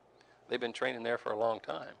 They've been training there for a long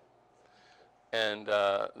time. And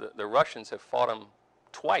the Russians have fought them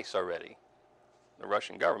twice already. The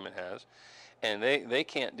Russian government has. And they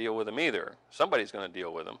can't deal with them either. Somebody's going to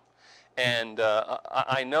deal with them. And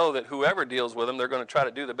I know that whoever deals with them, they're going to try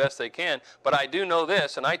to do the best they can. But I do know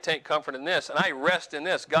this, and I take comfort in this, and I rest in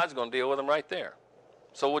this. God's going to deal with them right there.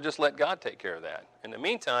 So we'll just let God take care of that. In the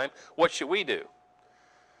meantime, what should we do?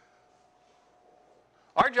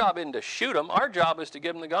 Our job isn't to shoot them. Our job is to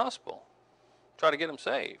give them the gospel. Try to get them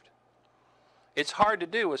saved. It's hard to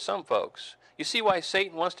do with some folks. You see why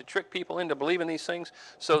Satan wants to trick people into believing these things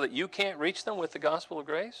so that you can't reach them with the gospel of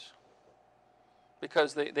grace?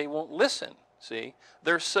 Because they won't listen, see?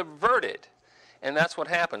 They're subverted. And that's what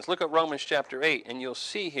happens. Look at Romans chapter 8, and you'll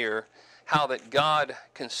see here how that God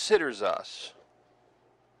considers us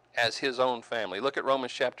as his own family. Look at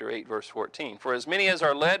Romans chapter 8, verse 14. For as many as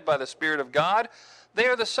are led by the Spirit of God, they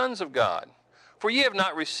are the sons of God. For ye have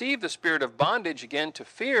not received the spirit of bondage again to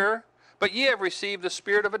fear, but ye have received the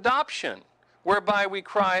spirit of adoption, whereby we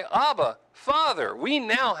cry, Abba, Father. We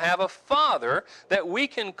now have a Father that we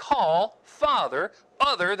can call Father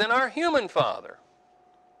other than our human father.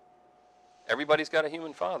 Everybody's got a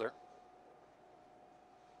human father.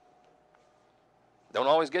 Don't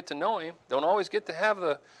always get to know him. Don't always get to have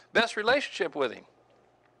the best relationship with him.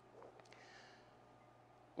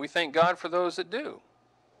 We thank God for those that do.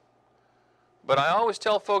 But I always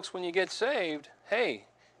tell folks when you get saved, hey,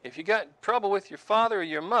 if you got trouble with your father or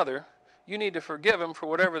your mother, you need to forgive them for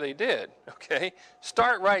whatever they did, okay?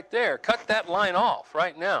 Start right there. Cut that line off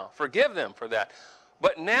right now. Forgive them for that.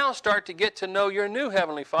 But now start to get to know your new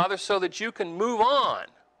Heavenly Father so that you can move on,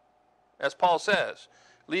 as Paul says,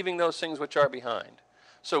 leaving those things which are behind.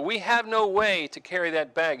 So we have no way to carry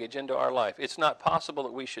that baggage into our life. It's not possible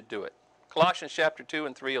that we should do it. Colossians chapter 2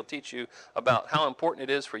 and 3 will teach you about how important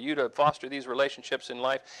it is for you to foster these relationships in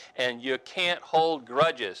life, and you can't hold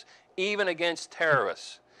grudges, even against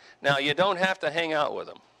terrorists. Now, you don't have to hang out with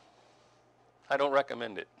them. I don't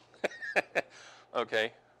recommend it.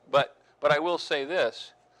 Okay? But I will say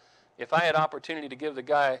this. If I had opportunity to give the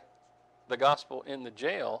guy the gospel in the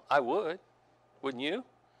jail, I would. Wouldn't you?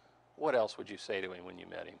 What else would you say to him when you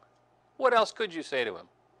met him? What else could you say to him?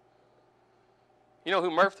 You know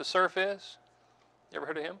who Murph the Surf is? You ever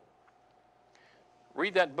heard of him?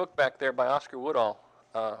 Read that book back there by Oscar Woodall,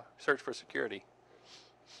 Search for Security.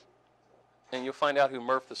 And you'll find out who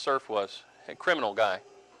Murph the Surf was, a criminal guy.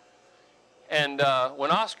 And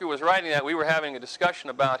when Oscar was writing that, we were having a discussion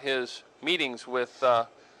about his meetings with the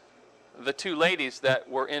two ladies that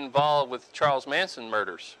were involved with Charles Manson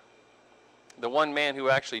murders. The one man who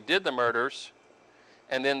actually did the murders,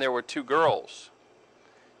 and then there were two girls.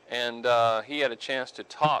 And he had a chance to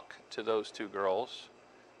talk to those two girls,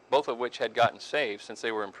 both of which had gotten saved since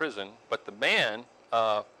they were in prison. But the man,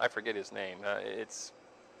 I forget his name.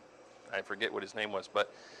 I forget what his name was,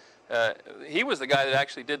 but he was the guy that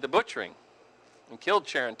actually did the butchering and killed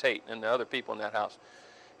Sharon Tate and the other people in that house.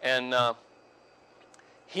 And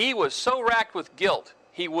he was so racked with guilt,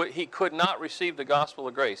 he could not receive the gospel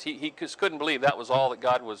of grace. He just couldn't believe that was all that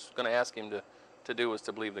God was going to ask him to do, was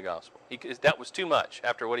to believe the gospel. That was too much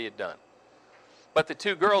after what he had done. But the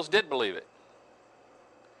two girls did believe it.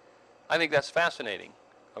 I think that's fascinating,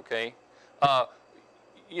 okay?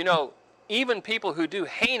 You know, even people who do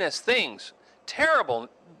heinous things, terrible,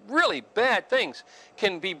 really bad things,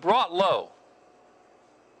 can be brought low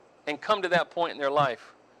and come to that point in their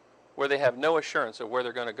life where they have no assurance of where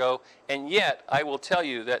they're going to go. And yet, I will tell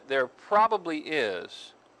you that there probably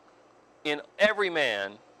is, in every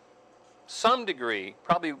man, some degree,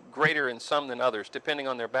 probably greater in some than others, depending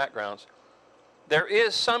on their backgrounds, there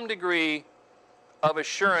is some degree of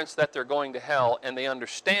assurance that they're going to hell, and they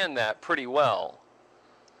understand that pretty well.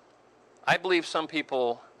 I believe some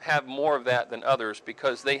people have more of that than others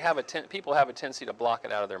because they have people have a tendency to block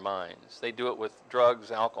it out of their minds. They do it with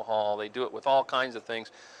drugs, alcohol, they do it with all kinds of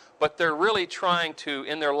things. But they're really trying to,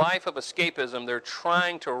 in their life of escapism, they're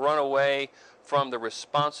trying to run away from the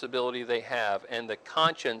responsibility they have and the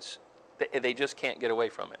conscience. They just can't get away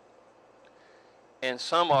from it. And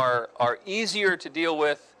some are easier to deal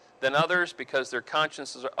with than others because their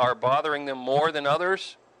consciences are bothering them more than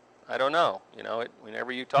others. I don't know. You know,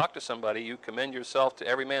 whenever you talk to somebody, you commend yourself to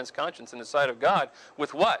every man's conscience in the sight of God.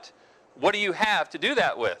 With what? What do you have to do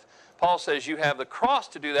that with? Paul says you have the cross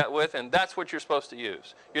to do that with, and that's what you're supposed to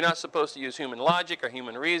use. You're not supposed to use human logic or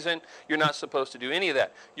human reason. You're not supposed to do any of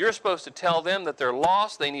that. You're supposed to tell them that they're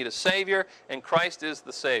lost, they need a Savior, and Christ is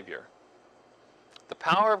the Savior. The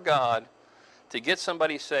power of God to get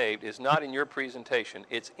somebody saved is not in your presentation.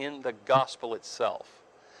 It's in the gospel itself.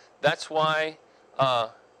 That's why, they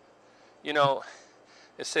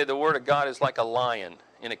say the Word of God is like a lion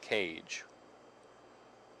in a cage.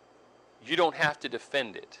 You don't have to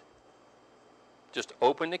defend it. Just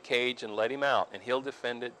open the cage and let him out, and he'll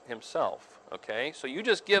defend it himself. Okay? So you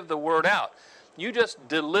just give the Word out. You just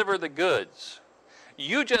deliver the goods.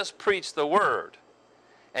 You just preach the Word.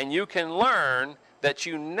 And you can learn that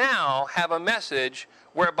you now have a message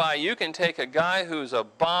whereby you can take a guy who's a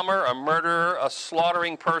bomber, a murderer, a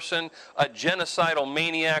slaughtering person, a genocidal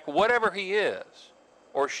maniac, whatever he is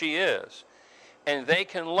or she is, and they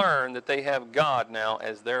can learn that they have God now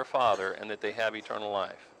as their Father and that they have eternal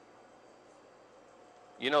life.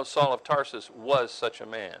 You know, Saul of Tarsus was such a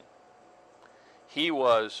man. He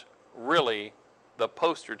was really the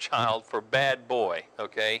poster child for bad boy,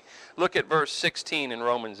 okay? Look at verse 16 in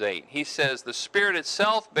Romans 8. He says, the Spirit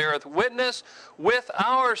itself beareth witness with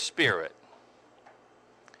our spirit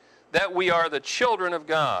that we are the children of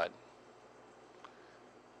God.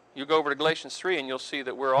 You go over to Galatians 3 and you'll see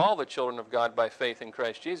that we're all the children of God by faith in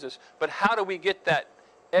Christ Jesus. But how do we get that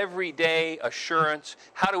everyday assurance?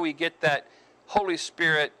 How do we get that Holy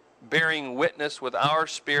Spirit bearing witness with our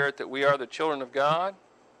spirit that we are the children of God?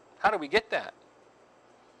 How do we get that?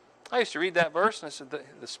 I used to read that verse and I said,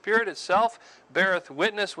 the Spirit itself beareth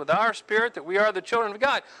witness with our spirit that we are the children of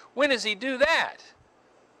God. When does He do that?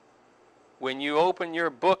 When you open your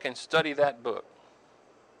book and study that book.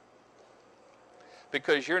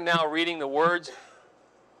 Because you're now reading the words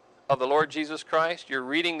of the Lord Jesus Christ. You're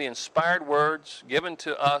reading the inspired words given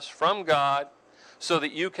to us from God so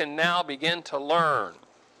that you can now begin to learn.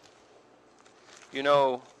 You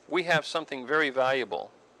know, we have something very valuable.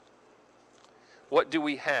 What do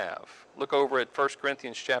we have? Look over at 1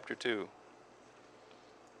 Corinthians chapter 2.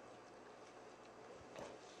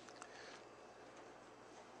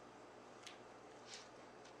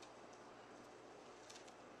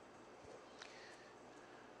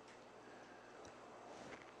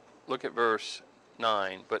 Look at verse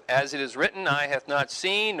 9. But as it is written, eye hath not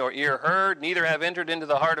seen, nor ear heard, neither have entered into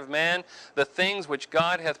the heart of man the things which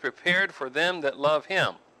God hath prepared for them that love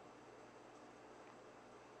Him.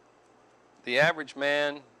 The average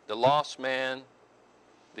man, the lost man,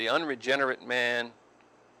 the unregenerate man,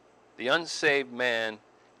 the unsaved man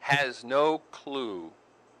has no clue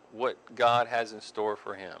what God has in store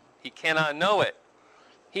for him. He cannot know it.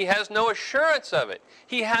 He has no assurance of it.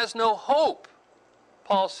 He has no hope.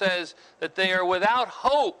 Paul says that they are without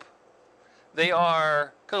hope. They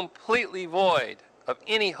are completely void of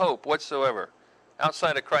any hope whatsoever.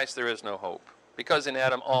 Outside of Christ there is no hope, because in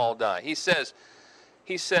Adam all die. He says,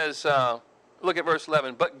 look at verse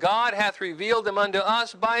 11, but God hath revealed them unto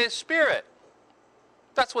us by His Spirit.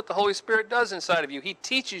 That's what the Holy Spirit does inside of you. He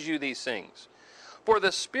teaches you these things. For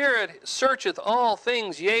the Spirit searcheth all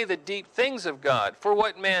things, yea, the deep things of God. For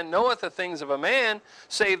what man knoweth the things of a man,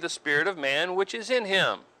 save the spirit of man which is in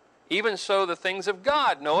him? Even so the things of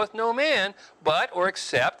God knoweth no man, but, or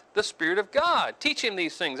except, the Spirit of God. Teach him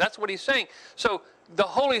these things. That's what he's saying. So the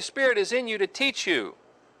Holy Spirit is in you to teach you.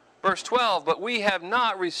 Verse 12, but we have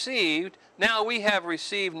not received, now we have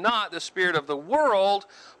received not the spirit of the world,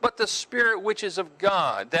 but the Spirit which is of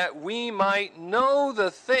God, that we might know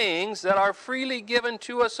the things that are freely given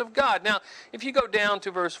to us of God. Now, if you go down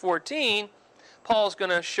to verse 14, Paul's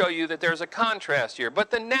going to show you that there's a contrast here.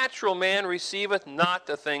 But the natural man receiveth not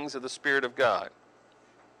the things of the Spirit of God,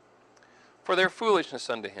 for their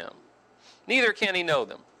foolishness unto him. Neither can he know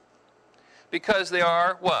them, because they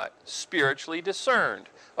are, what? Spiritually discerned.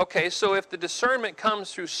 Okay, so if the discernment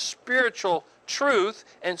comes through spiritual truth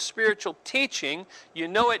and spiritual teaching, you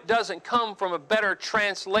know it doesn't come from a better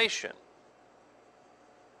translation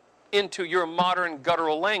into your modern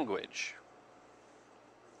guttural language.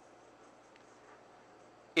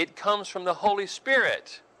 It comes from the Holy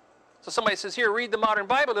Spirit. So somebody says, here, read the modern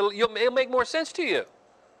Bible, it'll make more sense to you.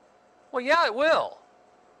 Well, yeah, it will.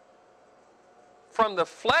 From the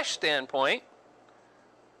flesh standpoint.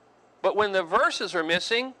 But when the verses are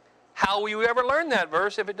missing, how will you ever learn that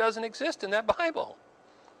verse if it doesn't exist in that Bible?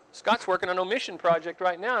 Scott's working on an omission project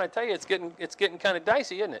right now, and I tell you, it's getting kind of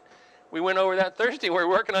dicey, isn't it? We went over that Thursday. We're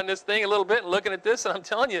working on this thing a little bit and looking at this, and I'm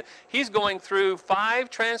telling you, he's going through 5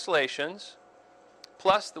 translations,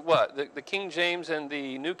 plus the King James and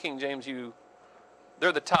the New King James.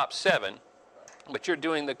 They're the top 7, but you're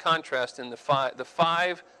doing the contrast in the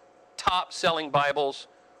 5 top-selling Bibles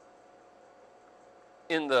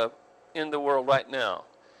in the world right now.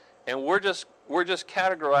 And we're just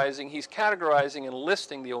categorizing, he's categorizing and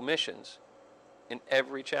listing the omissions in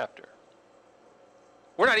every chapter.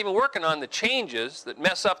 We're not even working on the changes that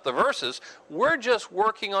mess up the verses. We're just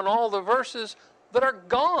working on all the verses that are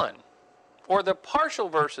gone, or the partial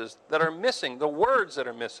verses that are missing, the words that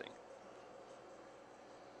are missing.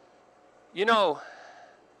 You know,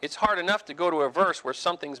 it's hard enough to go to a verse where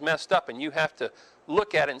something's messed up and you have to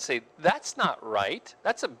look at it and say, that's not right.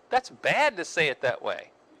 That's bad to say it that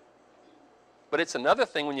way. But it's another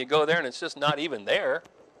thing when you go there and it's just not even there.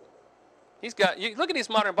 Look at these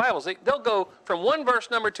modern Bibles. They'll go from one verse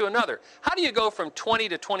number to another. How do you go from 20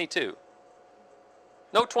 to 22?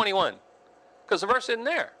 No 21. Because the verse isn't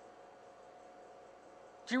there.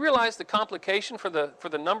 Do you realize the complication for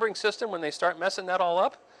the numbering system when they start messing that all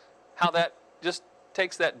up? How that just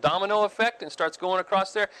takes that domino effect and starts going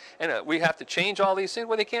across there, and we have to change all these things.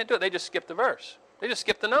 Well, they can't do it. They just skip the verse. They just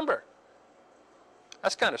skip the number.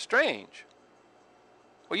 That's kind of strange.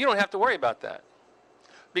 Well, you don't have to worry about that.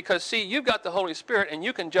 Because, see, you've got the Holy Spirit, and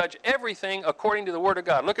you can judge everything according to the Word of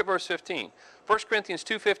God. Look at verse 15. 1 Corinthians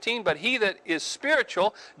 2:15, but he that is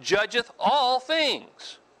spiritual judgeth all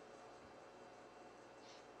things.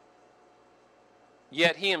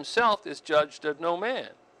 Yet he himself is judged of no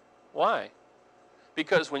man. Why?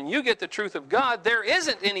 Because when you get the truth of God, there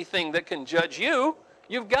isn't anything that can judge you.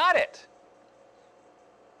 You've got it.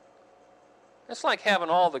 It's like having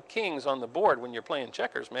all the kings on the board when you're playing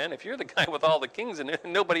checkers, man. If you're the guy with all the kings and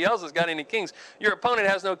nobody else has got any kings, your opponent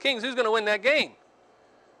has no kings, who's going to win that game?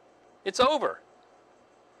 It's over.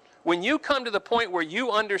 When you come to the point where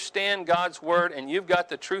you understand God's Word and you've got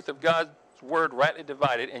the truth of God's Word rightly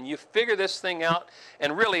divided and you figure this thing out,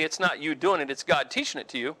 and really it's not you doing it, it's God teaching it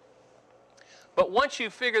to you. But once you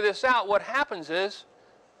figure this out, what happens is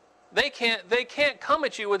they can't come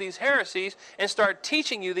at you with these heresies and start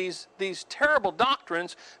teaching you these terrible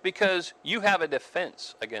doctrines because you have a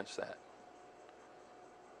defense against that.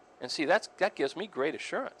 And see, that gives me great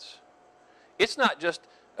assurance. It's not just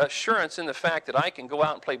assurance in the fact that I can go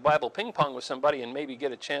out and play Bible ping pong with somebody and maybe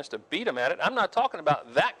get a chance to beat them at it. I'm not talking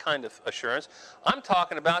about that kind of assurance. I'm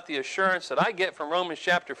talking about the assurance that I get from Romans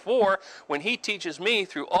chapter 4 when he teaches me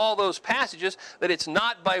through all those passages that it's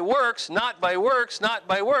not by works, not by works, not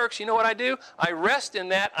by works. You know what I do? I rest in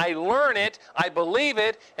that. I learn it. I believe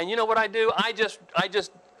it. And you know what I do?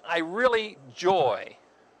 I really joy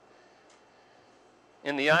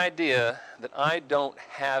in the idea that I don't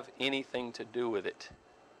have anything to do with it.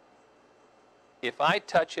 If I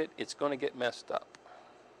touch it, it's going to get messed up.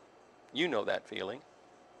 You know that feeling.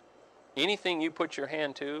 Anything you put your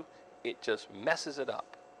hand to, it just messes it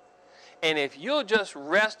up. And if you'll just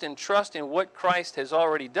rest and trust in what Christ has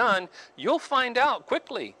already done, you'll find out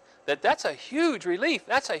quickly that that's a huge relief.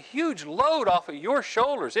 That's a huge load off of your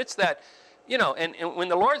shoulders. It's that, you know, and when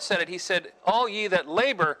the Lord said it, he said, all ye that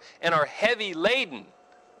labor and are heavy laden.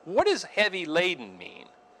 What does heavy laden mean?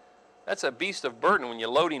 That's a beast of burden when you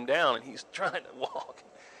load him down and he's trying to walk.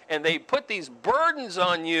 And they put these burdens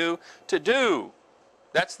on you to do.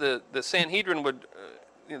 That's the Sanhedrin would,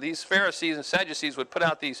 these Pharisees and Sadducees would put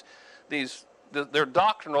out their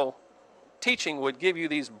doctrinal teaching would give you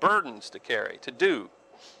these burdens to carry, to do.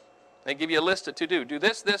 They give you a list of to do. Do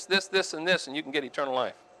this, this, this, this, and this, and you can get eternal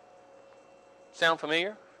life. Sound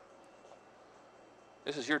familiar?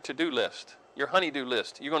 This is your to-do list, your honey-do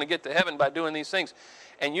list. You're going to get to heaven by doing these things.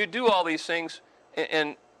 And you do all these things,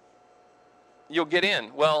 and you'll get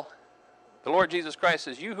in. Well, the Lord Jesus Christ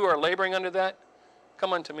says, you who are laboring under that,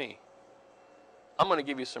 come unto me. I'm going to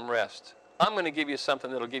give you some rest. I'm going to give you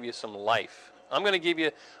something that'll give you some life. I'm going to give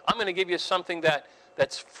you something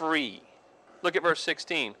that's free. Look at verse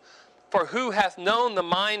 16. For who hath known the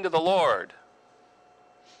mind of the Lord?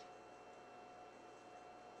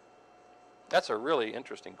 That's a really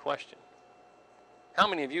interesting question. How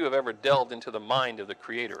many of you have ever delved into the mind of the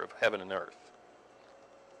Creator of heaven and earth?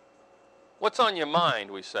 What's on your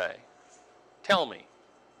mind, we say? Tell me.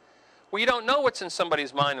 Well, you don't know what's in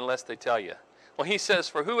somebody's mind unless they tell you. Well, he says,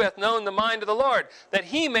 for who hath known the mind of the Lord, that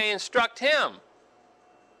he may instruct him?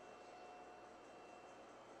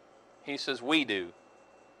 He says, we do.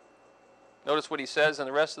 Notice what he says in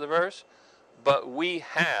the rest of the verse. But we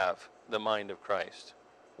have the mind of Christ.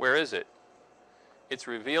 Where is it? It's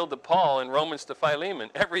revealed to Paul in Romans to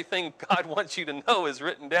Philemon. Everything God wants you to know is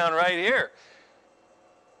written down right here.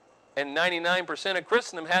 And 99% of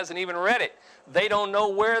Christendom hasn't even read it. They don't know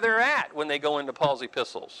where they're at when they go into Paul's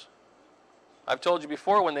epistles. I've told you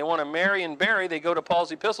before, when they want to marry and bury, they go to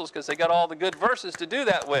Paul's epistles because they got all the good verses to do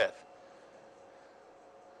that with.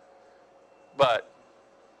 But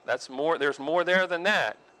there's more there than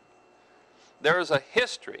that. There is a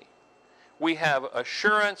history. We have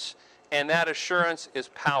assurance, and that assurance is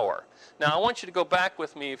power. Now, I want you to go back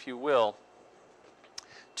with me, if you will,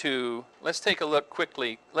 to, let's take a look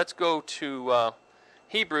quickly. Let's go to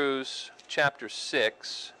Hebrews chapter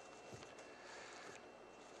 6.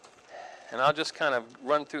 And I'll just kind of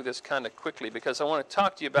run through this kind of quickly because I want to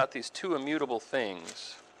talk to you about these two immutable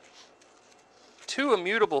things. Two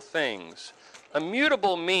immutable things.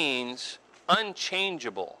 Immutable means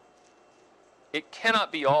unchangeable. It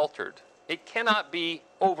cannot be altered. It cannot be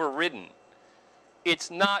overridden. It's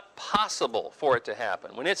not possible for it to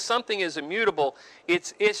happen. When something is immutable,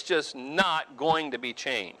 it's just not going to be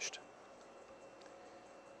changed.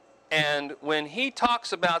 And when he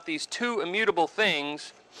talks about these two immutable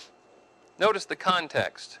things, notice the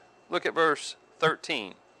context. Look at verse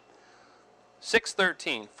 13.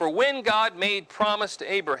 6:13. For when God made promise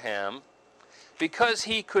to Abraham, because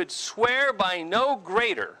he could swear by no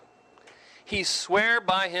greater, he sware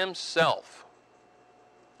by himself.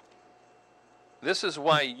 This is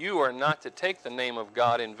why you are not to take the name of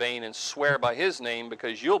God in vain and swear by his name,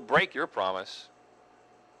 because you'll break your promise.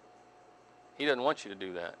 He doesn't want you to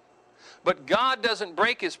do that. But God doesn't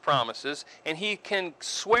break his promises, and he can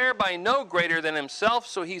swear by no greater than himself,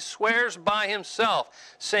 so he swears by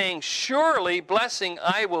himself, saying, surely blessing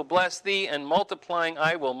I will bless thee, and multiplying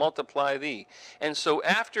I will multiply thee. And so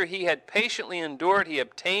after he had patiently endured, he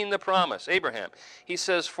obtained the promise. Abraham, he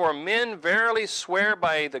says, for men verily swear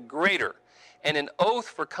by the greater, and an oath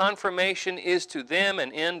for confirmation is to them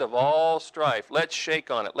an end of all strife. Let's shake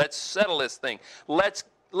on it. Let's settle this thing. Let's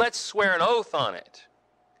swear an oath on it.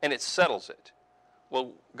 And it settles it.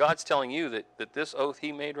 Well, God's telling you that this oath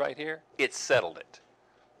he made right here, it settled it.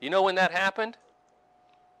 You know when that happened?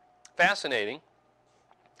 Fascinating.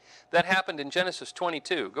 That happened in Genesis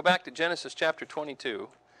 22. Go back to Genesis chapter 22,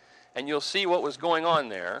 and you'll see what was going on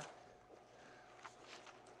there.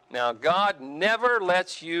 Now, God never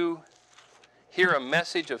lets you hear a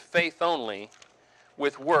message of faith only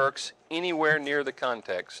with works anywhere near the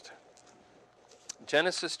context.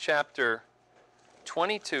 Genesis chapter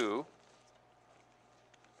 22,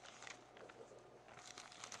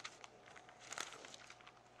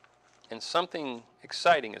 and something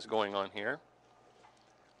exciting is going on here.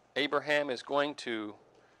 Abraham is going to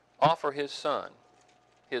offer his son,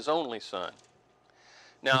 his only son.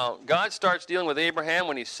 Now, God starts dealing with Abraham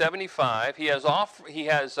when he's 75. He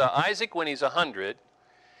has Isaac when he's 100.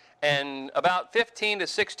 And about 15 to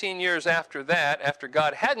 16 years after that, after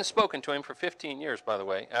God hadn't spoken to him for 15 years, by the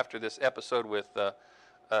way, after this episode with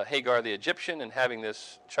Hagar the Egyptian and having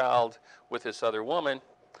this child with this other woman,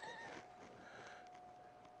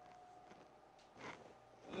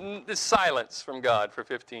 the silence from God for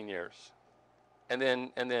 15 years. And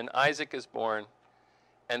then Isaac is born.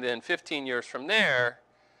 And then 15 years from there,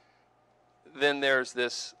 then there's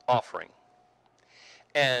this offering.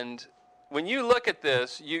 And when you look at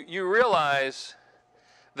this, you realize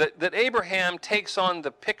that Abraham takes on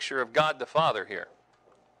the picture of God the Father here.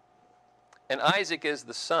 And Isaac is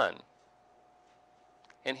the son.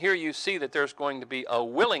 And here you see that there's going to be a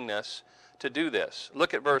willingness to do this.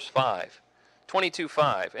 Look at verse 5.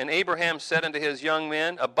 22:5. And Abraham said unto his young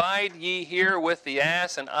men, abide ye here with the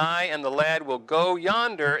ass, and I and the lad will go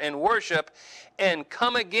yonder and worship, and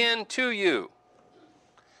come again to you.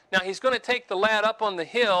 Now he's going to take the lad up on the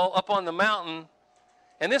hill, up on the mountain.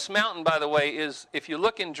 And this mountain, by the way, is, if you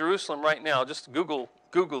look in Jerusalem right now, just Google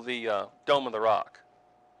the Dome of the Rock.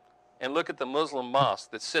 And look at the Muslim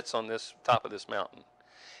mosque that sits on this top of this mountain.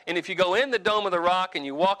 And if you go in the Dome of the Rock and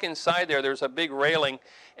you walk inside there, there's a big railing.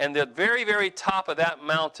 And the very, very top of that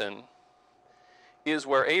mountain is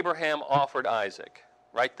where Abraham offered Isaac,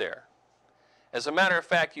 right there. As a matter of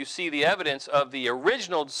fact, you see the evidence of the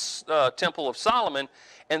original Temple of Solomon,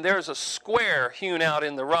 and there's a square hewn out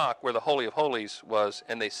in the rock where the Holy of Holies was,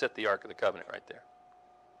 and they set the Ark of the Covenant right there.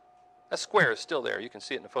 That square is still there. You can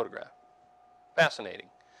see it in the photograph. Fascinating.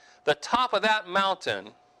 The top of that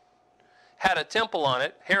mountain had a temple on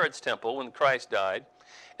it, Herod's temple, when Christ died,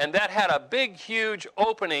 and that had a big, huge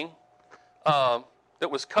opening that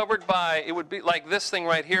was covered by, it would be like this thing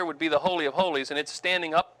right here would be the Holy of Holies, and it's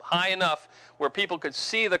standing up high enough where people could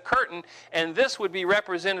see the curtain, and this would be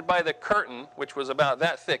represented by the curtain, which was about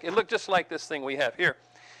that thick. It looked just like this thing we have here,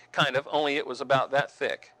 kind of, only it was about that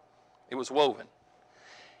thick. It was woven.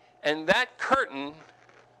 And that curtain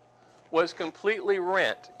was completely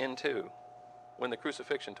rent in two when the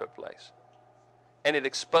crucifixion took place. And it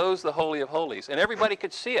exposed the Holy of Holies. And everybody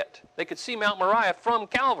could see it. They could see Mount Moriah from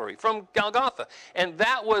Calvary, from Golgotha. And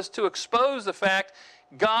that was to expose the fact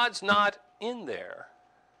God's not in there.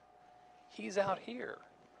 He's out here.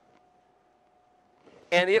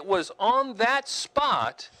 And it was on that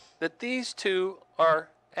spot that these two are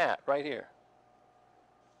at, right here.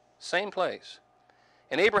 Same place.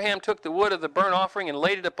 And Abraham took the wood of the burnt offering and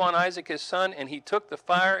laid it upon Isaac his son, and he took the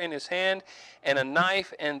fire in his hand and a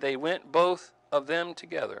knife, and they went both of them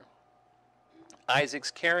together.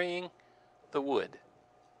 Isaac's carrying the wood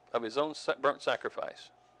of his own burnt sacrifice.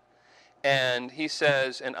 And he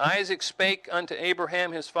says, and Isaac spake unto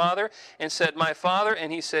Abraham his father, and said, My father.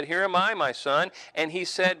 And he said, Here am I, my son. And he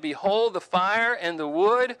said, Behold the fire and the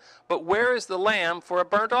wood, but where is the lamb for a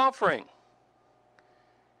burnt offering?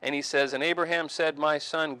 And he says, and Abraham said, My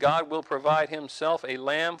son, God will provide himself a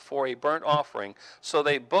lamb for a burnt offering. So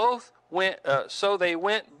they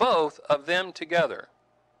went both of them together.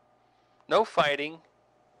 No fighting,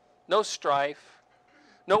 no strife,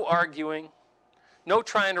 no arguing, no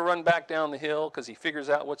trying to run back down the hill because he figures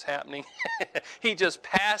out what's happening. He just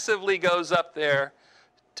passively goes up there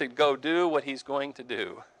to go do what he's going to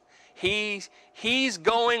do. He's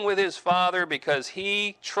going with his father because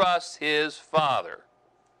he trusts his father.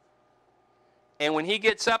 And when he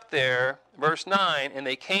gets up there, verse 9, and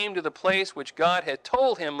they came to the place which God had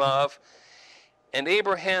told him of, and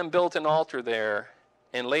Abraham built an altar there,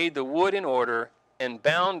 and laid the wood in order, and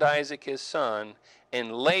bound Isaac his son,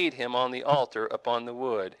 and laid him on the altar upon the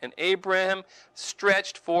wood. And Abraham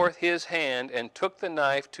stretched forth his hand, and took the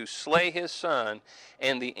knife to slay his son.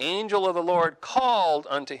 And the angel of the Lord called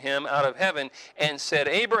unto him out of heaven, and said,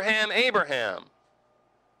 Abraham, Abraham.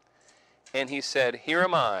 And he said, Here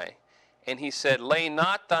am I. And he said, Lay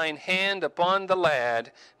not thine hand upon the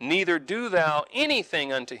lad, neither do thou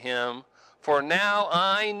anything unto him, for now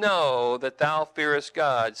I know that thou fearest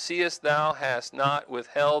God. Seest thou hast not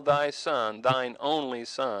withheld thy son, thine only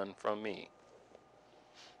son, from me.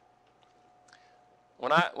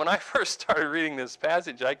 When I first started reading this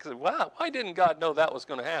passage, I said, wow, why didn't God know that was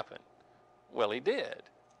going to happen? Well, he did.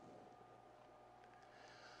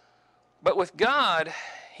 But with God,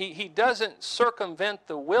 He doesn't circumvent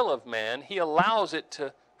the will of man. He allows it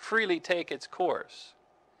to freely take its course.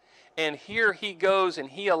 And here he goes and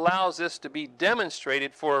he allows this to be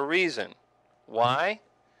demonstrated for a reason. Why?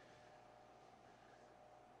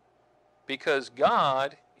 Because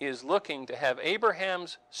God is looking to have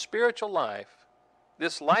Abraham's spiritual life,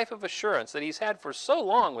 this life of assurance that he's had for so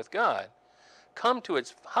long with God, come to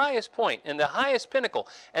its highest point and the highest pinnacle.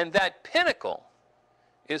 And that pinnacle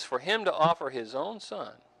is for him to offer his own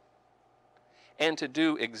son and to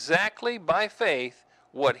do exactly by faith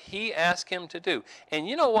what he asked him to do. And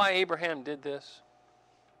you know why Abraham did this?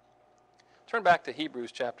 Turn back to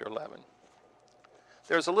Hebrews chapter 11.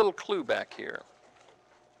 There's a little clue back here.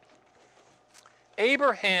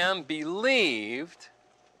 Abraham believed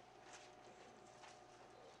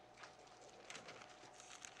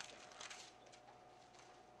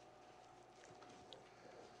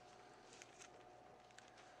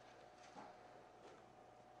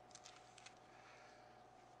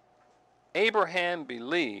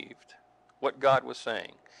what God was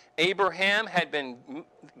saying.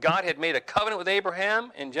 God had made a covenant with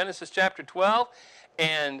Abraham in Genesis chapter 12,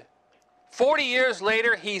 and 40 years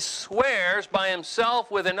later he swears by himself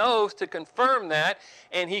with an oath to confirm that,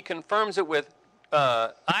 and he confirms it with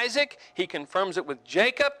Isaac, he confirms it with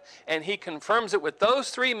Jacob, and he confirms it with those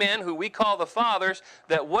three men who we call the fathers,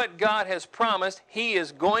 that what God has promised he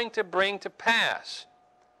is going to bring to pass.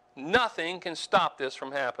 Nothing can stop this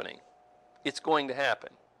from happening. It's going to happen.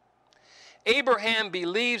 Abraham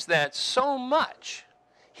believes that so much.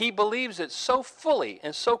 He believes it so fully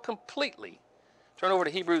and so completely. Turn over to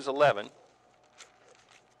Hebrews 11.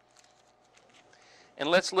 And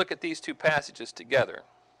let's look at these two passages together.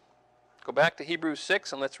 Go back to Hebrews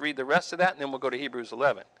 6 and let's read the rest of that, and then we'll go to Hebrews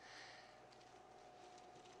 11.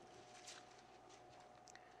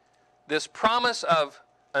 This promise of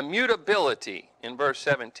immutability in verse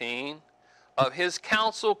 17, of his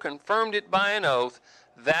counsel confirmed it by an oath,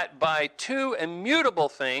 that by two immutable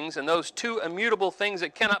things, and those two immutable things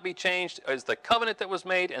that cannot be changed is the covenant that was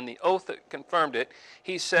made and the oath that confirmed it,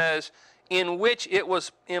 he says, in which it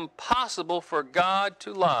was impossible for God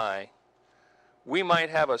to lie, we might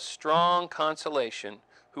have a strong consolation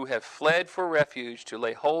who have fled for refuge to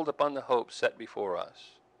lay hold upon the hope set before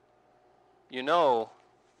us. You know,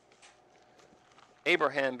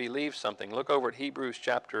 Abraham believed something. Look over at Hebrews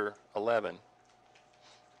chapter 11.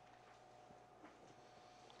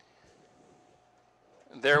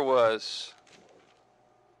 There was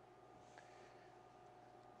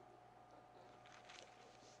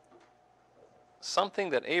something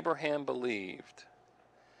that Abraham believed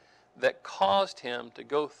that caused him to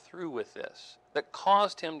go through with this, that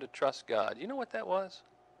caused him to trust God. You know what that was?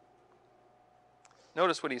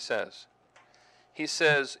 Notice what he says. He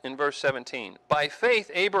says in verse 17, by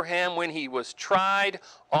faith Abraham, when he was tried,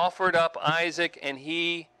 offered up Isaac, and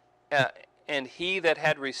and he that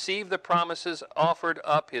had received the promises offered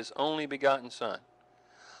up his only begotten Son,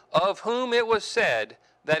 of whom it was said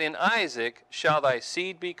that in Isaac shall thy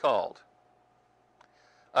seed be called,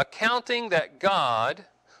 accounting that God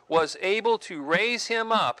was able to raise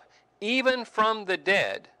him up even from the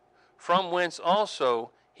dead, from whence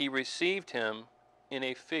also he received him in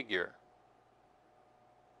a figure.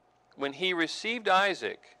 When he received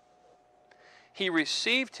Isaac, he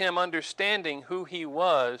received him understanding who he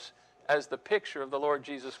was as the picture of the Lord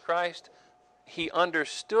Jesus Christ. He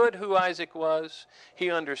understood who Isaac was.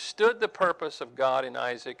 He understood the purpose of God in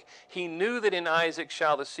Isaac. He knew that in Isaac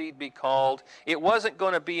shall the seed be called. It wasn't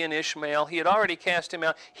going to be in Ishmael. He had already cast him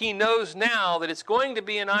out. He knows now that it's going to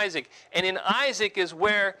be in Isaac. And in Isaac is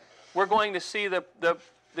where we're going to see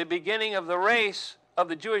the beginning of the race, of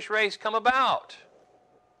the Jewish race, come about.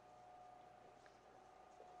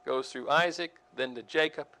 Goes through Isaac, then to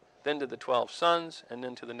Jacob, then to the 12 sons, and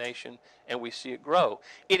then to the nation, and we see it grow.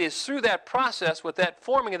 It is through that process, with that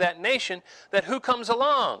forming of that nation, that who comes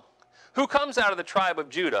along? Who comes out of the tribe of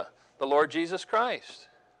Judah? The Lord Jesus Christ.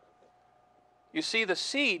 You see, the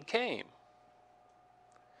seed came.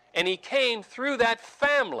 And he came through that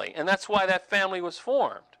family, and that's why that family was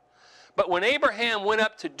formed. But when Abraham went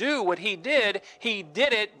up to do what he did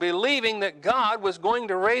it believing that God was going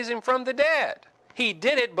to raise him from the dead. He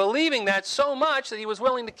did it believing that so much that he was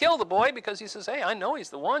willing to kill the boy, because he says, hey, I know he's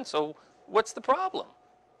the one, so what's the problem?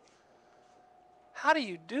 How do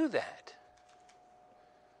you do that?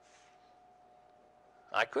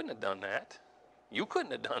 I couldn't have done that. You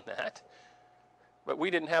couldn't have done that. But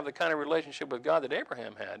we didn't have the kind of relationship with God that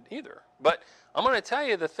Abraham had either. But I'm going to tell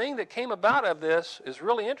you, the thing that came about of this is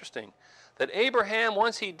really interesting. That Abraham,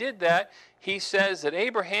 once he did that, he says that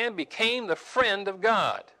Abraham became the friend of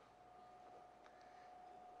God.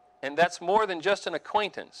 And that's more than just an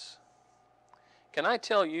acquaintance. Can I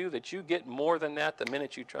tell you that you get more than that the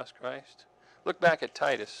minute you trust Christ? Look back at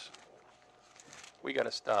Titus. We got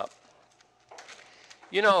to stop.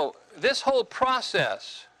 You know, this whole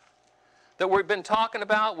process that we've been talking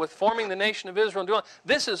about with forming the nation of Israel and doing,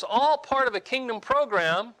 this is all part of a kingdom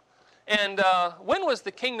program. And when was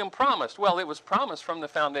the kingdom promised? Well, it was promised from the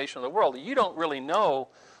foundation of the world. You don't really know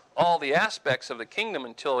all the aspects of the kingdom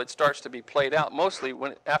until it starts to be played out. Mostly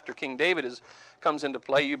after King David comes into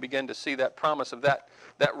play, you begin to see that promise of that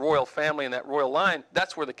royal family and that royal line.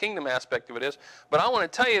 That's where the kingdom aspect of it is. But I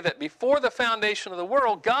want to tell you that before the foundation of the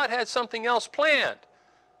world, God had something else planned.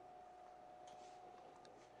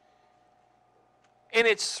 And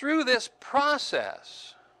it's through this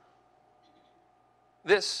process,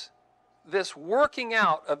 this working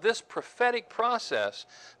out of this prophetic process,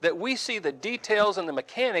 that we see the details and the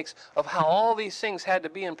mechanics of how all these things had to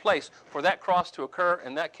be in place for that cross to occur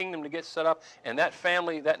and that kingdom to get set up and that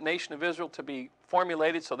family, that nation of Israel to be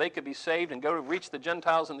formulated so they could be saved and go to reach the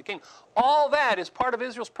Gentiles in the kingdom. All that is part of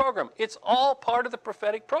Israel's program. It's all part of the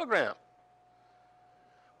prophetic program.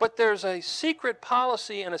 But there's a secret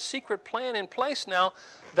policy and a secret plan in place now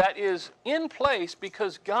that is in place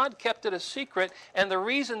because God kept it a secret. And the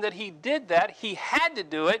reason that he did that, he had to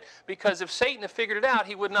do it because if Satan had figured it out,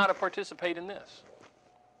 he would not have participated in this.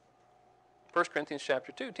 1 Corinthians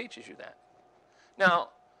chapter 2 teaches you that. Now,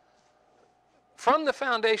 from the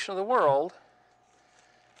foundation of the world,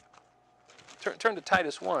 turn to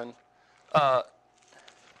Titus 1.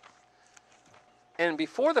 And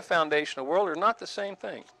before the foundation of the world are not the same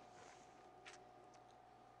thing.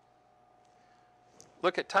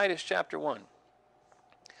 Look at Titus chapter 1.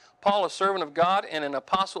 Paul, a servant of God and an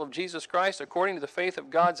apostle of Jesus Christ, according to the faith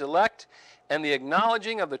of God's elect, and the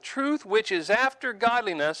acknowledging of the truth which is after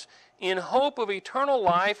godliness, in hope of eternal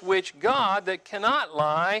life, which God, that cannot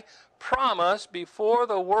lie, promised before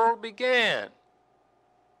the world began.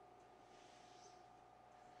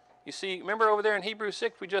 You see, remember over there in Hebrews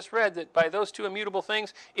 6 we just read that by those two immutable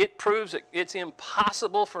things, it proves that it's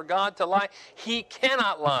impossible for God to lie. He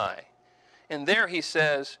cannot lie. And there he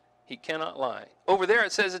says he cannot lie. Over there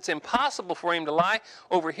it says it's impossible for him to lie.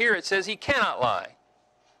 Over here it says he cannot lie.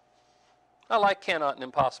 I like cannot and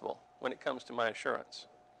impossible when it comes to my assurance.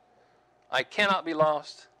 I cannot be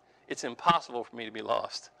lost. It's impossible for me to be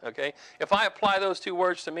lost. Okay? If I apply those two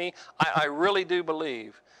words to me, I really do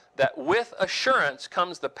believe that with assurance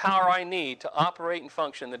comes the power I need to operate and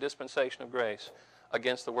function in the dispensation of grace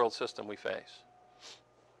against the world system we face.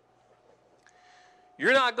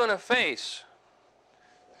 You're not going to face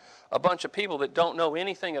a bunch of people that don't know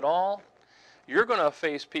anything at all. You're going to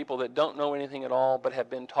face people that don't know anything at all but have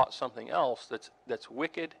been taught something else that's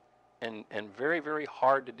wicked and very, very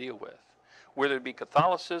hard to deal with. Whether it be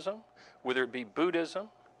Catholicism, whether it be Buddhism,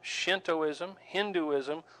 Shintoism,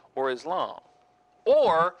 Hinduism, or Islam.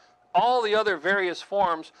 Or all the other various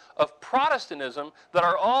forms of Protestantism that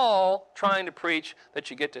are all trying to preach that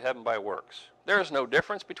you get to heaven by works. There is no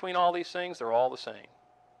difference between all these things. They're all the same.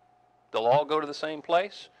 They'll all go to the same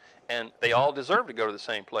place, and they all deserve to go to the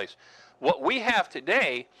same place. What we have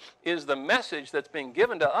today is the message that's been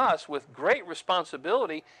given to us with great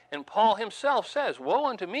responsibility, and Paul himself says, woe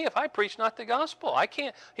unto me if I preach not the gospel. I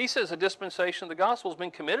can't, he says, the dispensation of the gospel has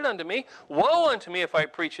been committed unto me. Woe unto me if I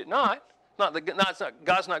preach it not.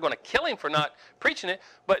 God's not going to kill him for not preaching it,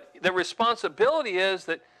 but the responsibility is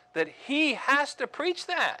that he has to preach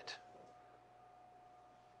that.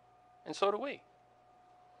 And so do we.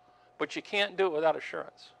 But you can't do it without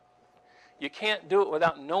assurance. You can't do it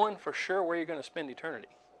without knowing for sure where you're going to spend eternity.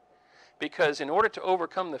 Because in order to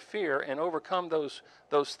overcome the fear and overcome those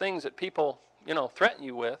things that people, threaten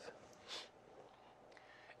you with,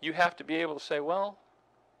 you have to be able to say, well,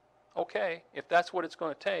 okay, if that's what it's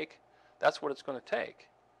going to take, that's what it's going to take.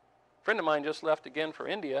 A friend of mine just left again for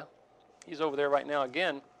India. He's over there right now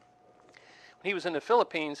again. When he was in the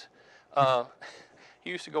Philippines, he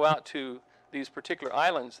used to go out to these particular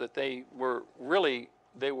islands that they were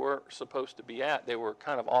supposed to be at. They were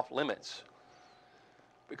kind of off limits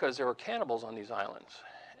because there were cannibals on these islands.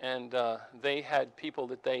 And they had people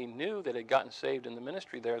that they knew that had gotten saved in the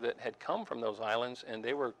ministry there that had come from those islands, and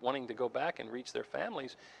they were wanting to go back and reach their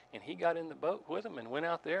families. And he got in the boat with them and went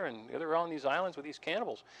out there, and they were on these islands with these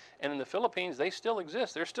cannibals. And in the Philippines, they still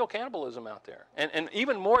exist. There's still cannibalism out there. And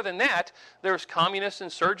even more than that, there's communist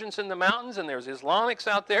insurgents in the mountains, and there's Islamics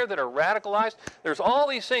out there that are radicalized. There's all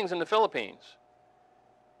these things in the Philippines.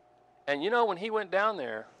 And when he went down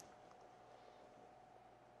there,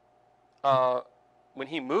 when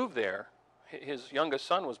he moved there, his youngest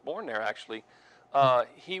son was born there actually.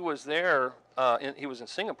 He was there, he was in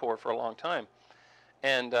Singapore for a long time.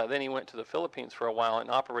 And then he went to the Philippines for a while and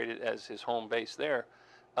operated as his home base there.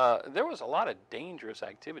 There was a lot of dangerous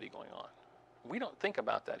activity going on. We don't think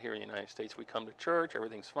about that here in the United States. We come to church,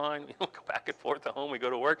 everything's fine. We don't go back and forth at home, we go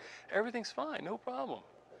to work. Everything's fine, no problem.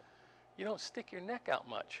 You don't stick your neck out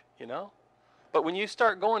much, But when you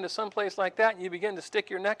start going to some place like that and you begin to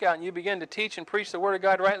stick your neck out and you begin to teach and preach the Word of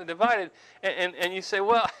God rightly divided, and you say,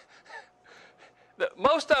 well,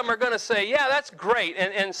 most of them are going to say, yeah, that's great.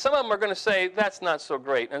 And some of them are going to say, that's not so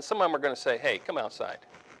great. And some of them are going to say, hey, come outside.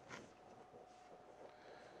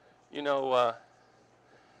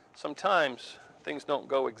 Sometimes things don't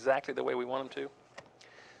go exactly the way we want them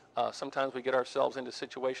to. Sometimes we get ourselves into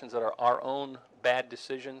situations that are our own bad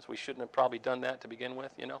decisions. We shouldn't have probably done that to begin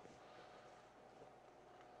with,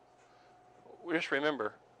 Just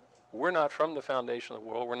remember, we're not from the foundation of the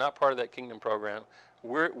world. We're not part of that kingdom program.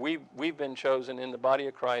 We've been chosen in the body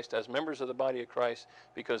of Christ as members of the body of Christ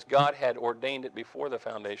because God had ordained it before the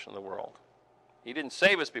foundation of the world. He didn't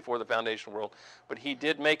save us before the foundation of the world, but he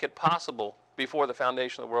did make it possible before the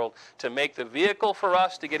foundation of the world to make the vehicle for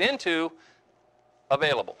us to get into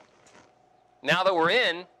available. Now that we're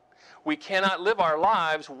in, we cannot live our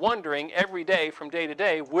lives wondering every day from day to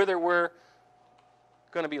day whether we're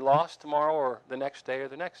going to be lost tomorrow or the next day or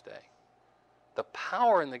the next day. The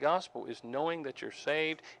power in the gospel is knowing that you're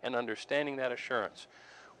saved and understanding that assurance.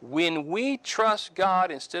 When we trust God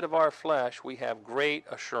instead of our flesh, we have great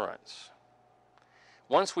assurance.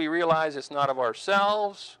 Once we realize it's not of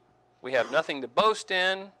ourselves, we have nothing to boast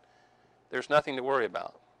in, there's nothing to worry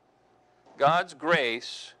about. God's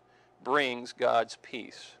grace brings God's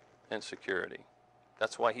peace and security.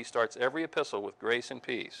 That's why he starts every epistle with grace and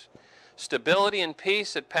peace. Stability and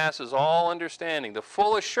peace that passes all understanding. The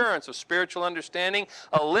full assurance of spiritual understanding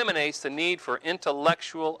eliminates the need for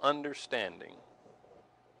intellectual understanding.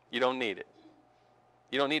 You don't need it.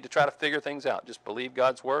 You don't need to try to figure things out. Just believe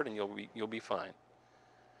God's word and you'll be fine.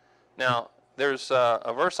 Now, there's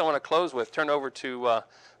a verse I want to close with. Turn over to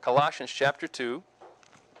Colossians chapter 2.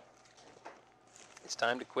 It's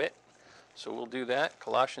time to quit. So we'll do that.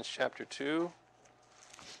 Colossians chapter 2.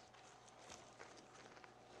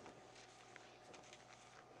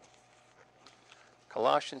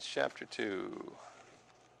 Colossians chapter 2.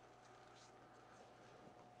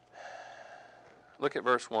 Look at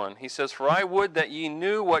verse 1. He says, "For I would that ye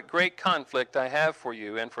knew what great conflict I have for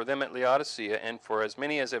you, and for them at Laodicea, and for as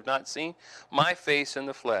many as have not seen my face in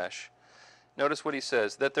the flesh." Notice what he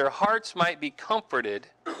says, "that their hearts might be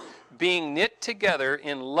comforted, being knit together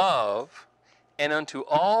in love, and unto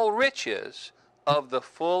all riches of the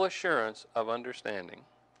full assurance of understanding,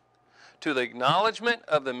 to the acknowledgement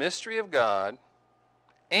of the mystery of God,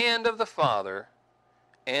 and of the Father,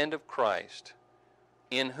 and of Christ,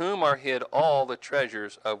 in whom are hid all the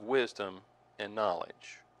treasures of wisdom and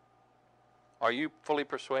knowledge." Are you fully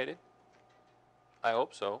persuaded? I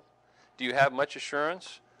hope so. Do you have much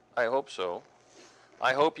assurance I hope so.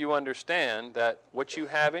 I hope you understand that what you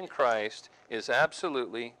have in Christ is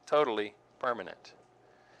absolutely, totally permanent.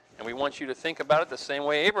 And we want you to think about it the same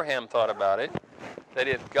way Abraham thought about it, that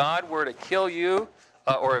if God were to kill you,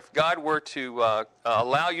 or if God were to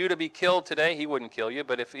allow you to be killed today, he wouldn't kill you.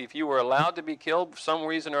 But if you were allowed to be killed for some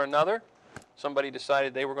reason or another, somebody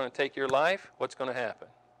decided they were going to take your life, what's going to happen?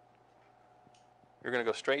 You're going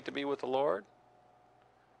to go straight to be with the Lord?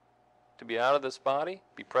 To be out of this body?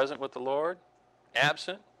 Be present with the Lord?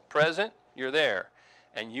 Absent? Present? You're there.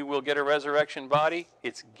 And you will get a resurrection body.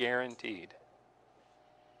 It's guaranteed.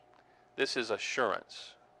 This is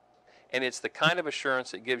assurance. And it's the kind of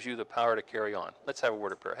assurance that gives you the power to carry on. Let's have a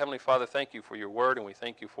word of prayer. Heavenly Father, thank you for your word, and we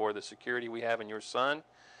thank you for the security we have in your Son.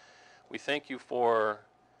 We thank you for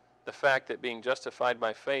the fact that being justified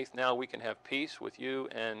by faith, now we can have peace with you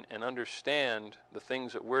and understand the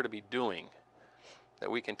things that we're to be doing.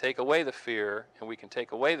 That we can take away the fear and we can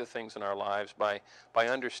take away the things in our lives by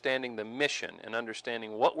understanding the mission and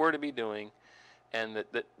understanding what we're to be doing, and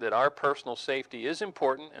that our personal safety is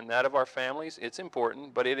important, and that of our families, it's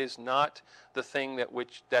important, but it is not the thing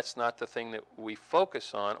that's not the thing that we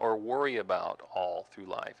focus on or worry about all through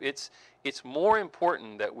life. It's more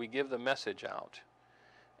important that we give the message out.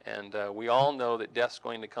 And we all know that death's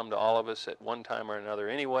going to come to all of us at one time or another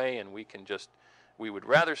anyway, and we would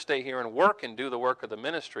rather stay here and work and do the work of the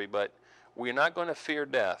ministry, but we're not going to fear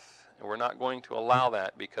death, and we're not going to allow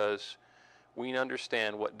that, because we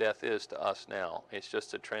understand what death is to us now. It's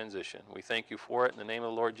just a transition. We thank you for it. In the name of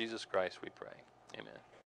the Lord Jesus Christ we pray. Amen.